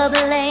the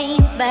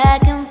blame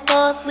back and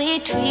forth. We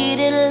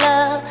treated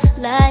love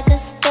like a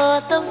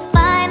sport. The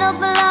final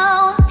blow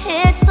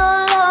hit so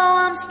low,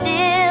 I'm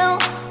still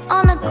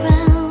on the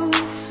ground.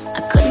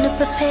 I couldn't have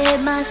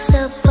prepared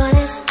myself for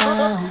this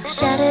fall.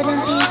 Shattered in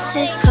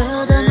pieces,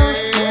 curled on the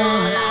floor.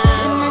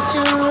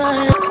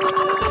 Supernatural.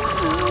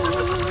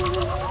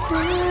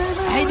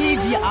 Hey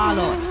DJ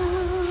Allout,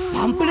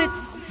 sample it,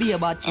 be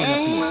about you.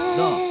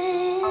 No.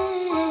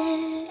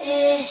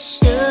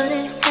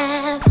 Shouldn't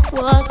have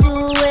walked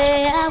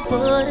away, I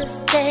would've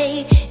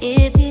stayed.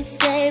 If you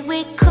say we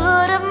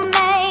could have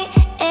made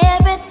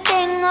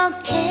everything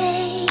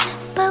okay,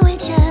 but we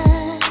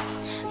just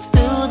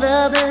threw the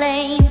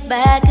blame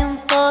back and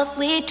forth.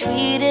 We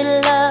treated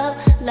love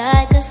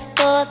like a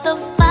sport. The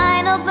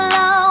final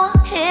blow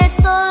hit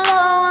so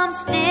low, I'm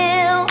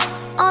still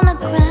on the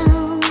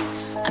ground.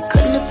 I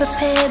couldn't have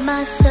prepared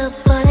myself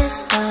for this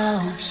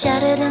fall.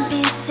 Shattered in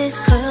pieces,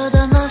 curled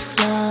on the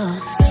floor.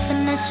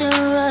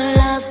 Supernatural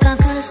love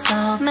conquers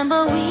all.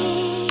 Remember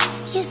we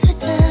used to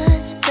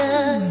touch the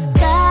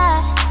sky,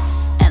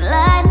 and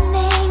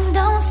lightning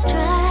don't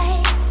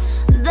strike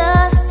the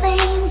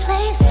same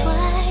place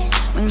twice.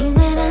 When you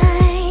and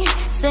I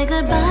said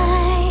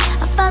goodbye,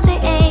 I felt the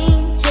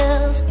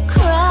angels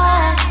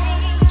cry.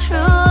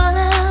 True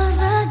love's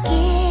a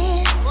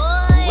gift,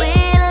 we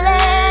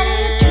let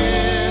it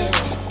drift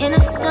in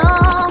a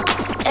storm.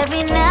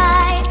 Every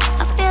night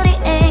I feel the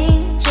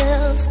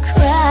angels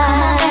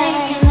cry.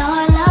 Can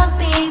our love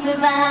be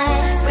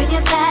revived? Bring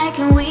it back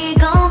and we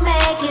gon'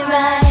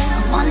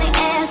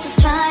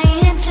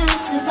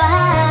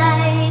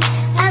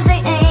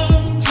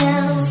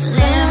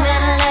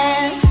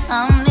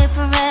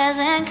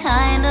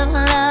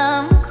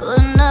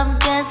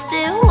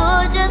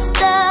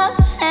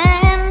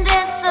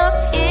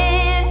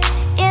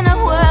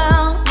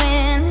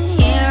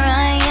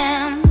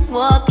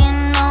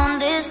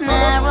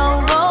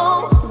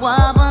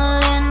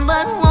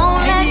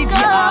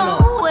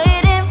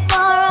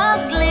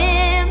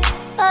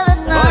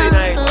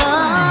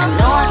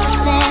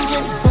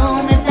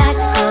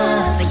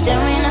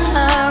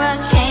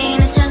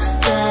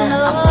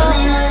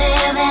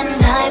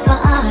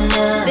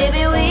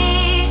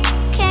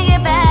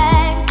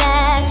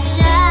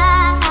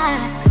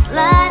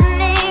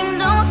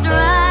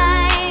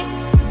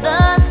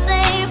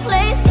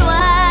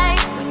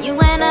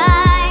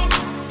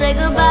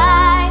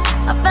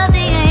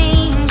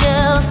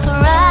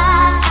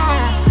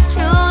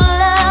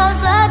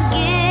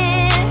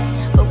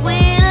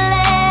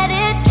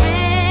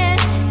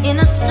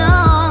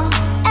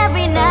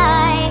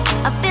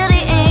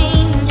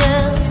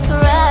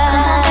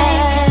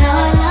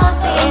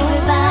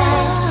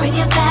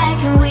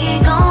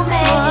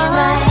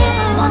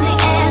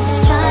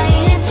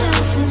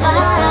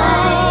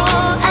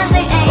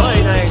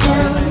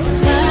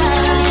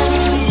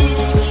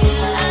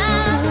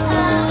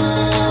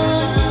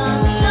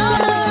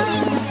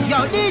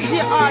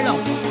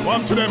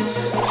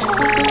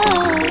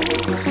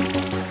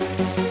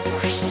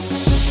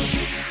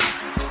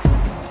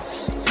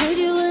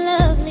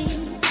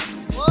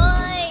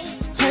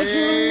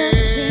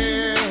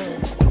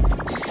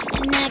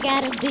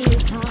 a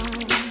big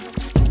heart,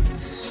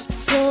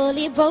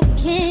 slowly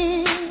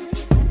broken.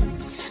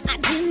 I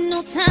didn't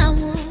know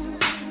time would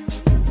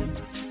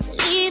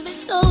leave it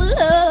so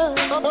low.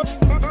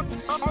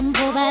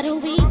 For about a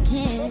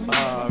weekend,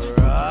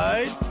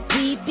 alright,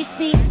 we be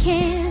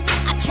speaking.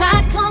 I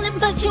tried calling,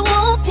 but you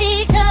won't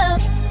pick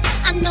up.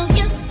 I know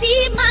you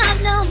see my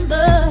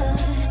number.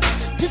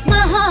 Does my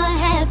heart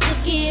have to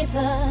give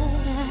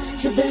up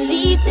to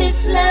believe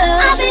this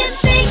love? I've been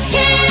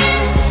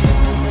thinking,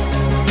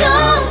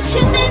 don't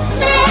you miss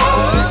me?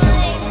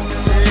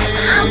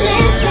 I'm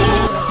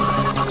listening.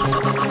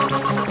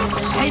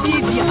 Hey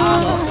DJ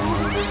Allout,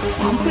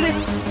 sample it,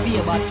 be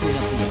about to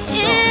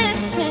Yeah.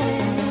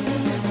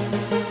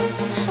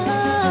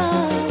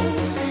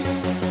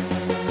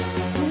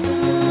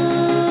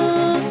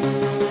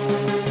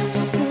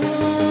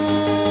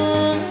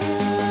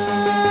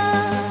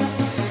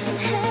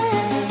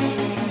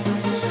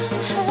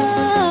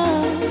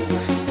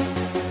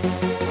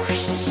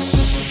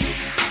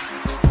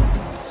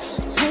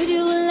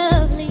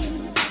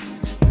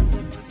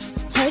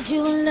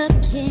 You were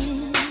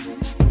looking,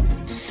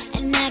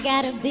 and I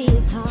got a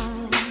big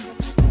heart,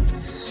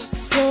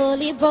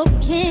 slowly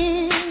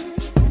broken.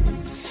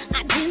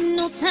 I didn't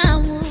know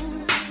time would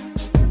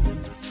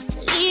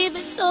leave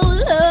it so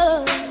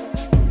low.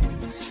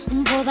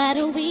 For about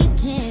a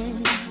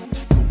weekend,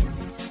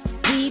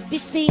 we'd be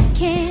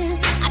speaking.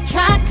 I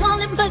tried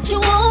calling, but you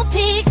won't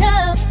pick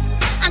up.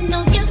 I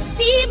know you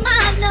see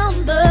my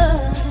number.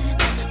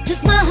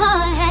 Does my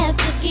heart have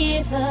to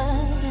give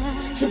up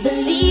to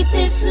believe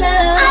this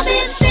love? I've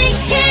been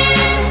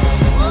thinking,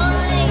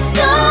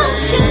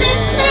 don't you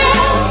miss me?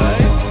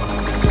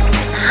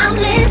 I'm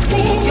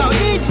listening.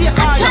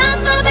 I try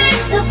my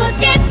best to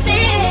forget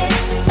this,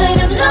 but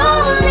I'm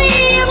lonely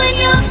when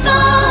you're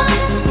gone.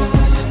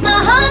 My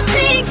heart's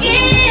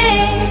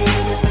sinking,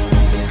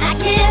 I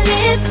can't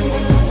live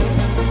till.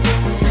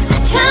 I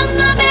try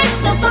my best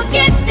to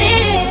forget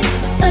this,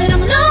 but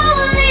I'm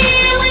lonely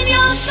when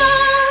you're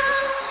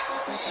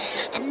gone.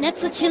 And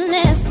that's what you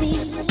left me,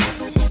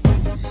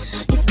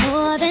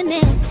 more than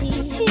empty.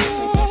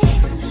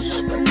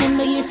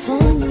 Remember you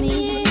told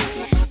me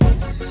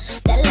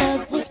that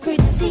love was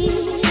pretty.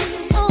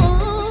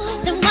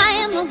 Then why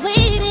am I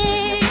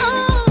waiting?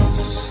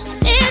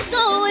 It's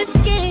always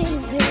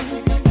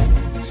escaping.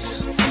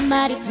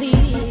 Somebody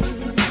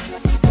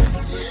please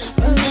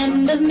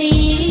remember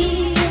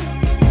me.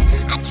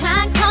 I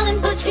tried calling,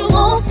 but you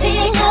won't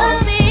pick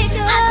up.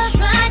 I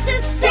tried to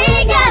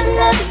say I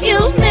love you a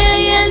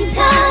million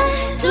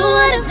times. Do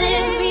one of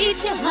them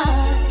reach your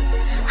heart?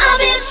 I've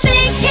been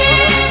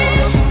thinking,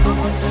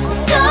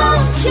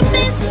 don't you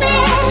miss me?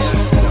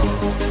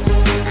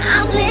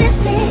 I'm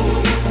listening.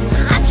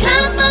 I try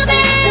my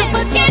best to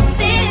forget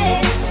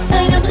this,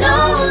 but I'm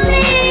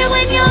lonely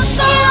when you're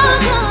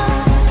gone.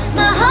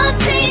 My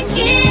heart's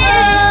sinking,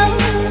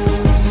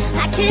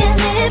 I can't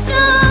let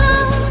go.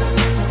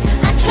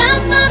 I try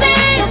my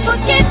best to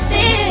forget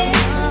this,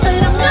 but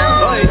I'm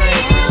lonely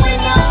when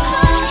you're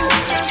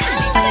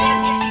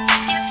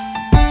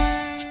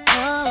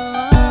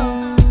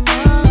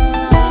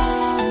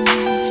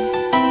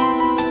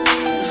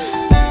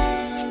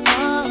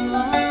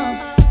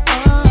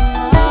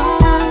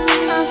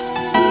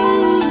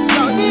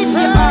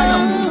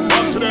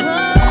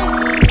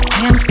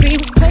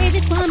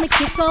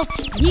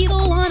neither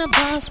one of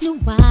us knew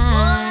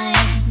why.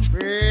 We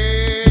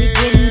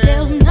didn't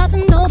build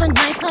nothing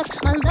overnight, 'cause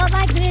a love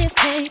like this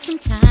takes some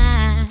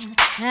time.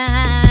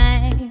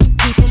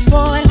 People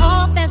swore it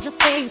off as a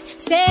phase,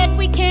 said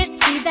we can't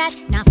see that.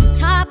 Now from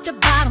top to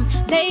bottom,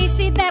 they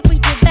see that we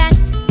did that.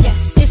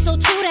 Yeah, it's so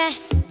true that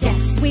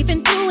we've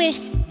been through it.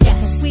 Yeah,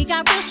 we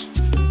got rich.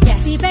 Yeah,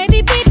 see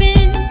baby, we've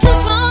been too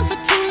strong for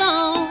too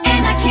long,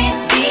 and I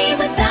can't be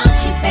without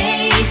you,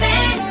 baby.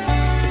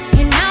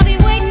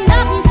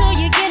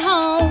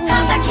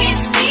 I can't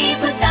sleep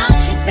without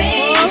you,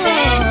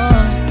 baby.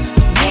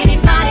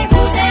 Anybody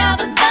who's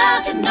ever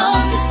loved you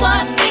knows just what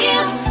I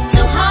feel.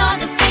 Too hard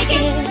to fake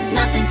it,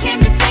 nothing can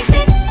replace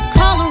it.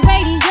 Call the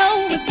radio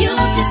if you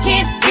just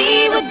can't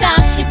be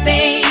without you,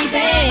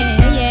 baby.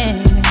 Yeah.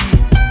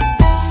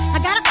 I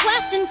got a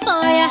question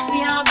for you.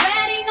 See, I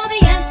already know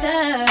the answer,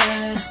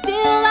 but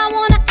still I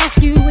wanna ask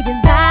you, would you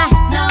lie?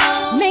 No.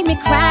 Make me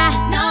cry?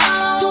 No.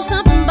 Do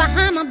something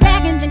behind my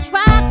back and then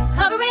try to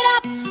cover it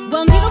up?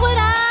 Well, neither would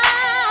I.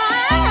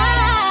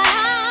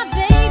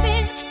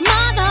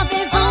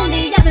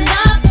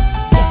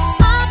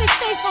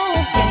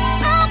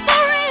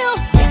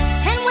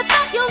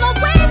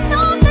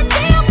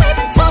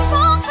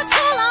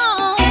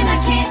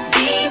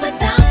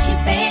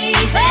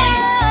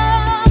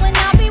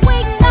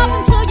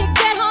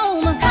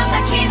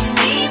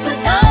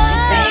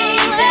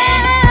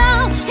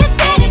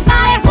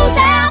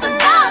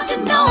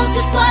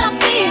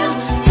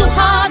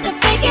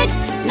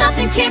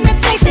 Can't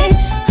replace it.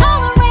 Call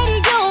the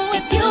radio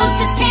if you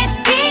just can't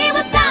be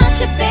without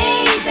you,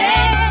 baby.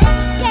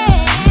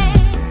 Yeah.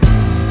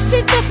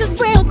 See, this is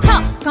real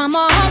talk. I'm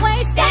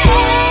always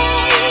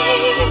stay.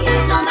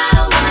 No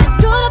matter what,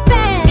 good or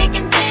bad, thick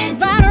and thin,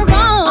 right or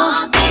wrong,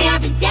 all day,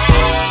 every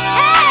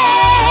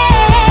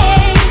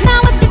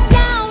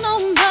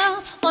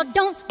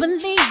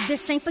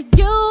ain't for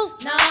you.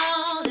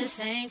 No, this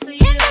ain't for you.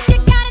 And if you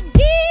got it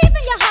deep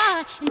in your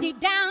heart, and deep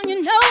down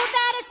you know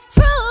that it's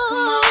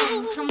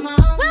true. Come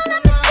on. Well,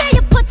 let me see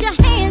you put your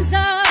hands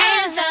up.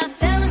 Hands up.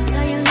 Fellas,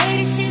 tell your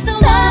lady she's the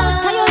one.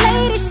 Fellas, tell your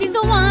lady she's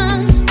the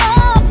one.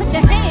 Oh, put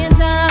your hands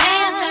up.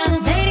 Hands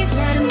up. Ladies,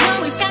 let him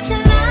know he's got your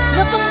love.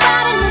 Look him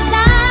right in his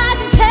eyes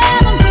and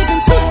tell him we've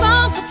been too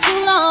strong for too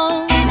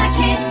long. And I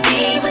can't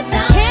be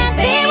without you,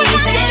 baby.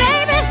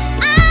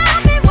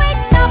 I'll be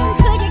waiting up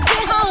until you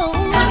get home.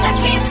 'Cause I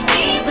can't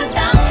sleep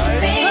without you,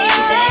 baby.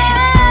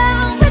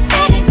 With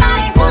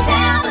anybody who's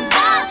ever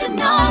loved to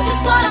know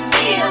just what I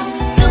feel.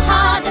 Too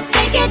hard to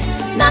fake it,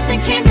 nothing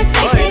can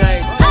replace it.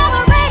 I'm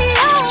a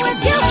radio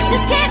with you,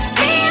 just can't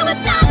be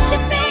without you,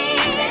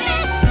 baby.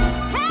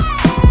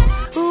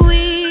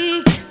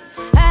 Weak,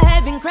 I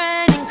had been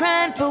crying and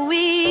crying for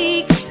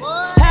weeks.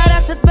 How'd I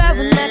survive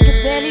when I could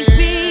barely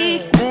speak,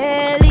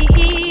 barely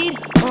eat,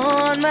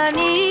 on my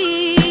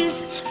knees?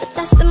 But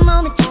that's the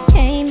moment you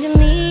came to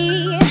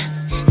me.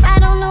 I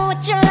don't know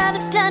what your love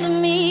has done to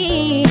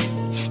me.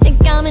 Think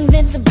I'm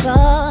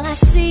invincible, I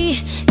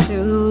see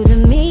through the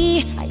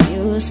me I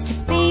used to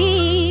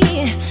be.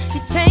 You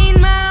changed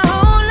my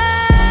whole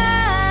life.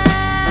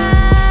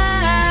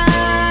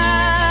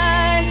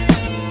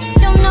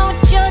 Don't know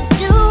what you're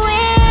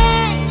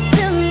doing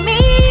to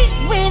me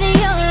with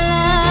your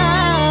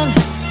love.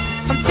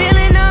 I'm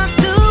feeling all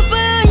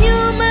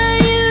superhuman,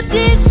 you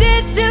did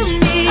that to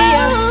me.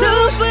 I'm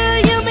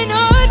superhuman,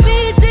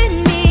 heartbeats in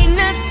me.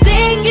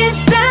 Nothing can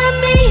stop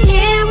me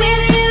here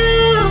with you.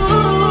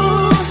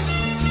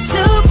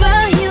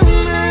 Superhuman,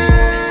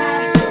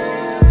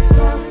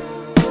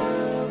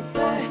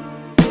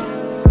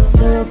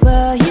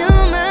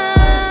 superhuman.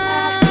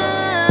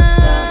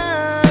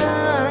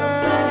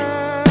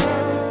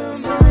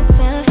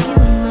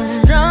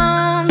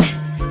 Strong,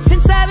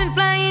 since I've been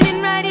flying and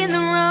righting the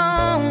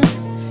wrongs.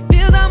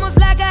 Feels almost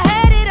like I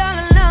had it all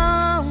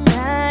along.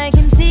 I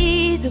can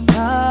see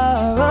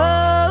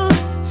tomorrow.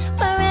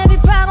 Where every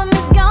problem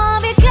is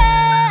gone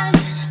because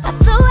I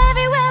flew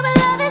everywhere with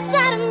love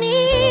inside of me.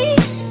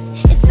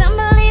 It's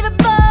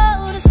unbelievable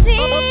to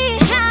see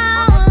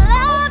how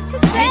love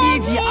could set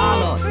DJ me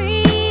Allout.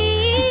 free.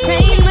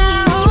 Changed my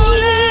whole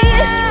life.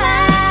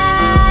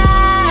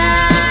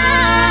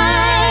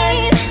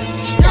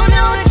 Don't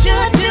know what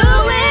you're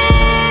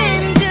doing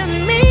to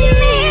me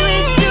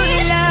with your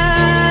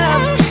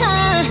love.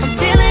 I'm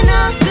feeling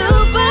all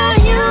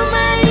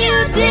superhuman, you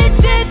did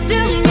that to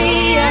me.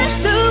 A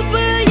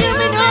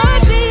superhuman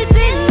heartbeats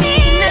in me.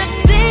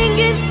 Nothing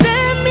can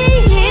stop me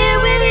here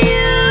with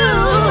you.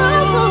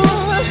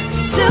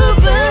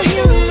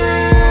 Superhuman,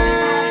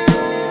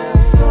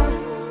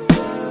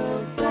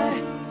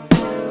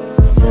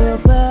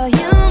 superhuman.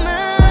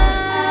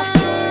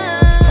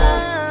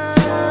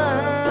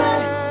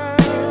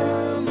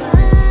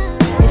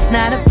 It's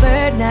not a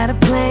bird, not a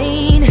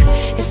plane.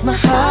 It's my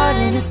heart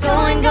and it's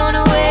going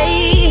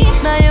away.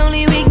 My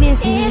only weakness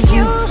is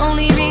you.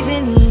 Only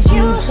reason is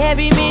you.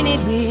 Every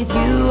minute with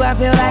you, I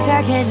feel like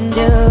I can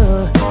do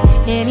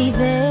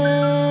anything.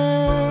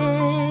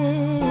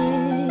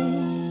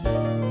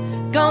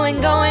 Going,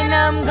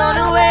 I'm going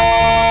away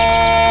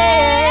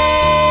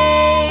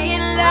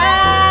in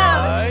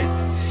love.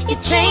 You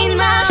changed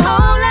my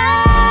whole life.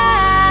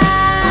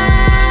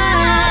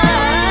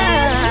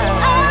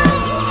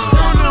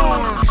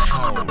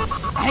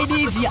 Hey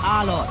DJ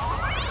Allout,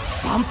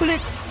 sample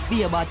it,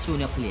 be about tune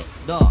you play,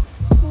 dog.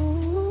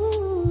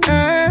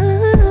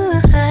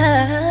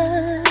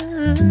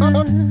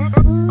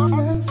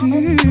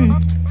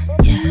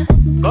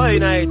 Go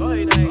night.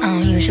 I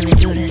don't usually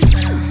do this,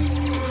 but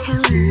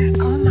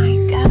oh my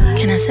god.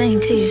 Can I sing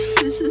to you?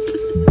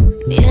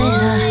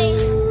 Yeah.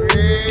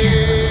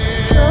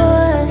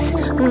 Yours,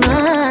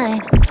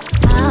 mine,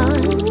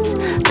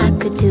 ours. I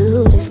could do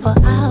this for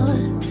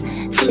hours.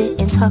 Sit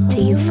and talk to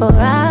you for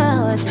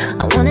hours.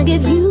 I wanna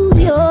give you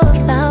your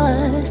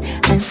flowers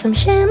and some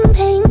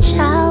champagne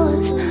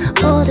showers,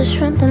 all the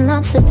shrimp and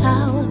lobster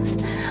towers.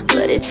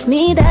 But it's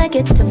me that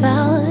gets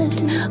devoured.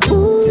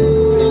 Ooh,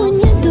 when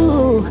you do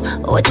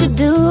what you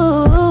do,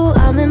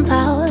 I'm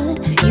empowered.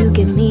 You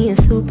give me a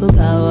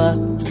superpower.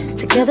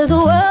 Together the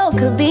world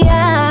could be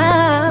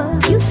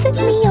ours. You sit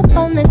me up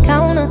on the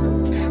counter.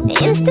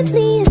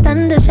 Instantly it's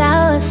thunder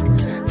showers,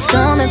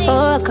 storming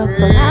for a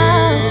couple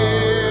hours.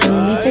 When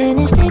we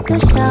finish, take a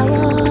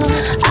shower.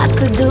 I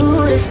could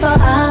do this for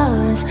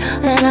hours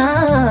and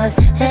hours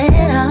and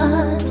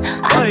hours.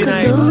 I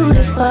could do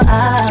this for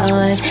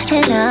hours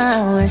and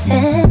hours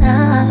and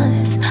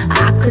hours.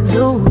 I could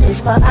do this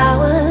for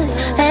hours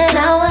and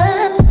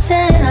hours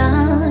and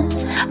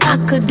hours. I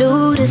could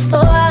do this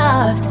for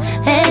hours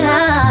and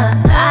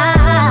hours.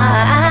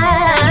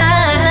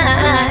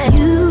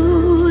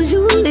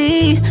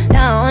 Usually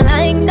don't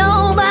like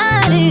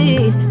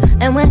nobody,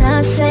 and when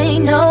I say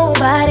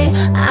nobody,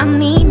 I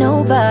mean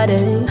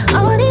nobody.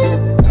 All these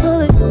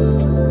bullets,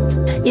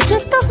 you're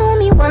just a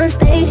homie once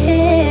they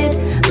hit.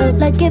 Felt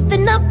like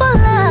giving up on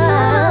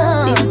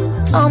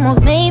love,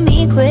 almost made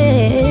me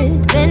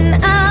quit. Then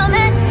I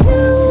met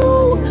you.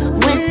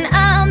 When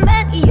I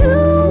met you,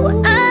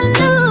 I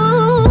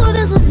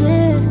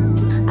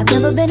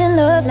Never been in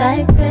love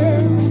like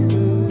this.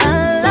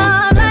 A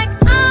love like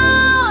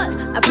ours.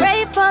 I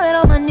pray for it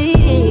on my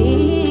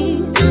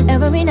knees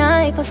every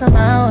night for some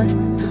hours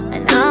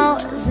and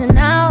hours and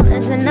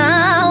hours and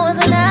hours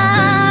and hours.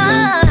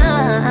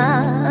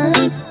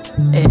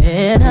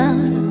 And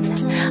hours.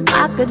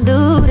 I could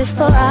do this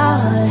for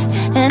hours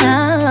and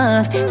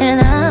hours and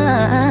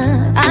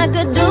hours. I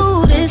could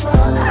do this for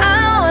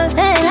hours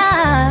and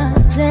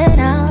hours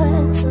and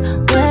hours.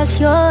 What's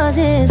yours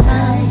is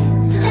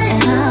mine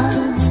and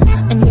ours,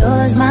 and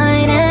yours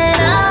mine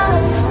and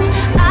ours.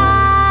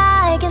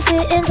 I can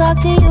sit and talk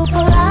to you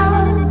for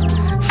hours,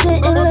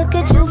 sit and look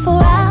at you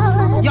for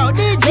hours. Yo,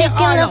 DJ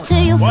making love to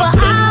you for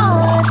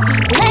hours,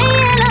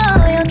 laying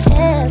on your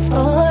chest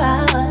for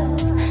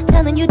hours,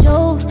 telling you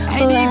jokes for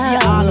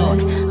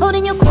hours,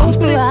 holding you close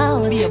for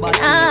hours,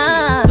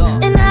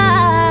 and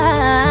hours.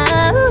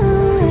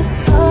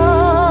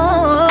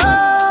 Oh,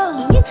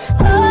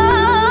 oh,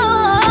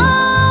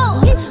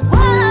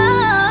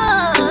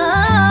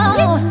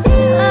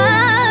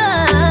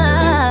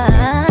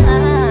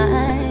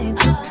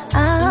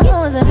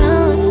 hours and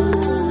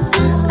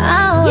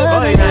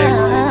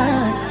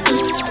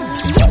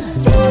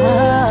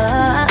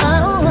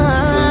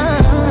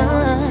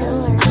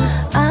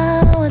hours,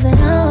 hours and hours and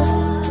hours,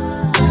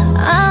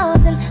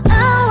 hours and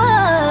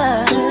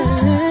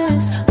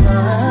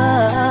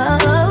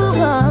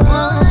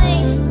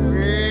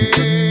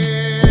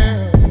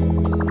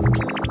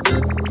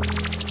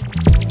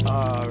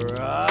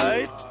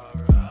Alright.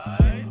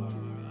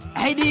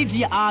 Hey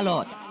DJ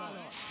Allout,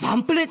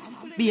 sample it.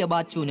 Be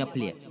about tune you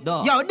play.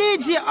 Yo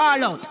DJ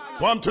Allout.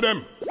 One to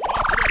them.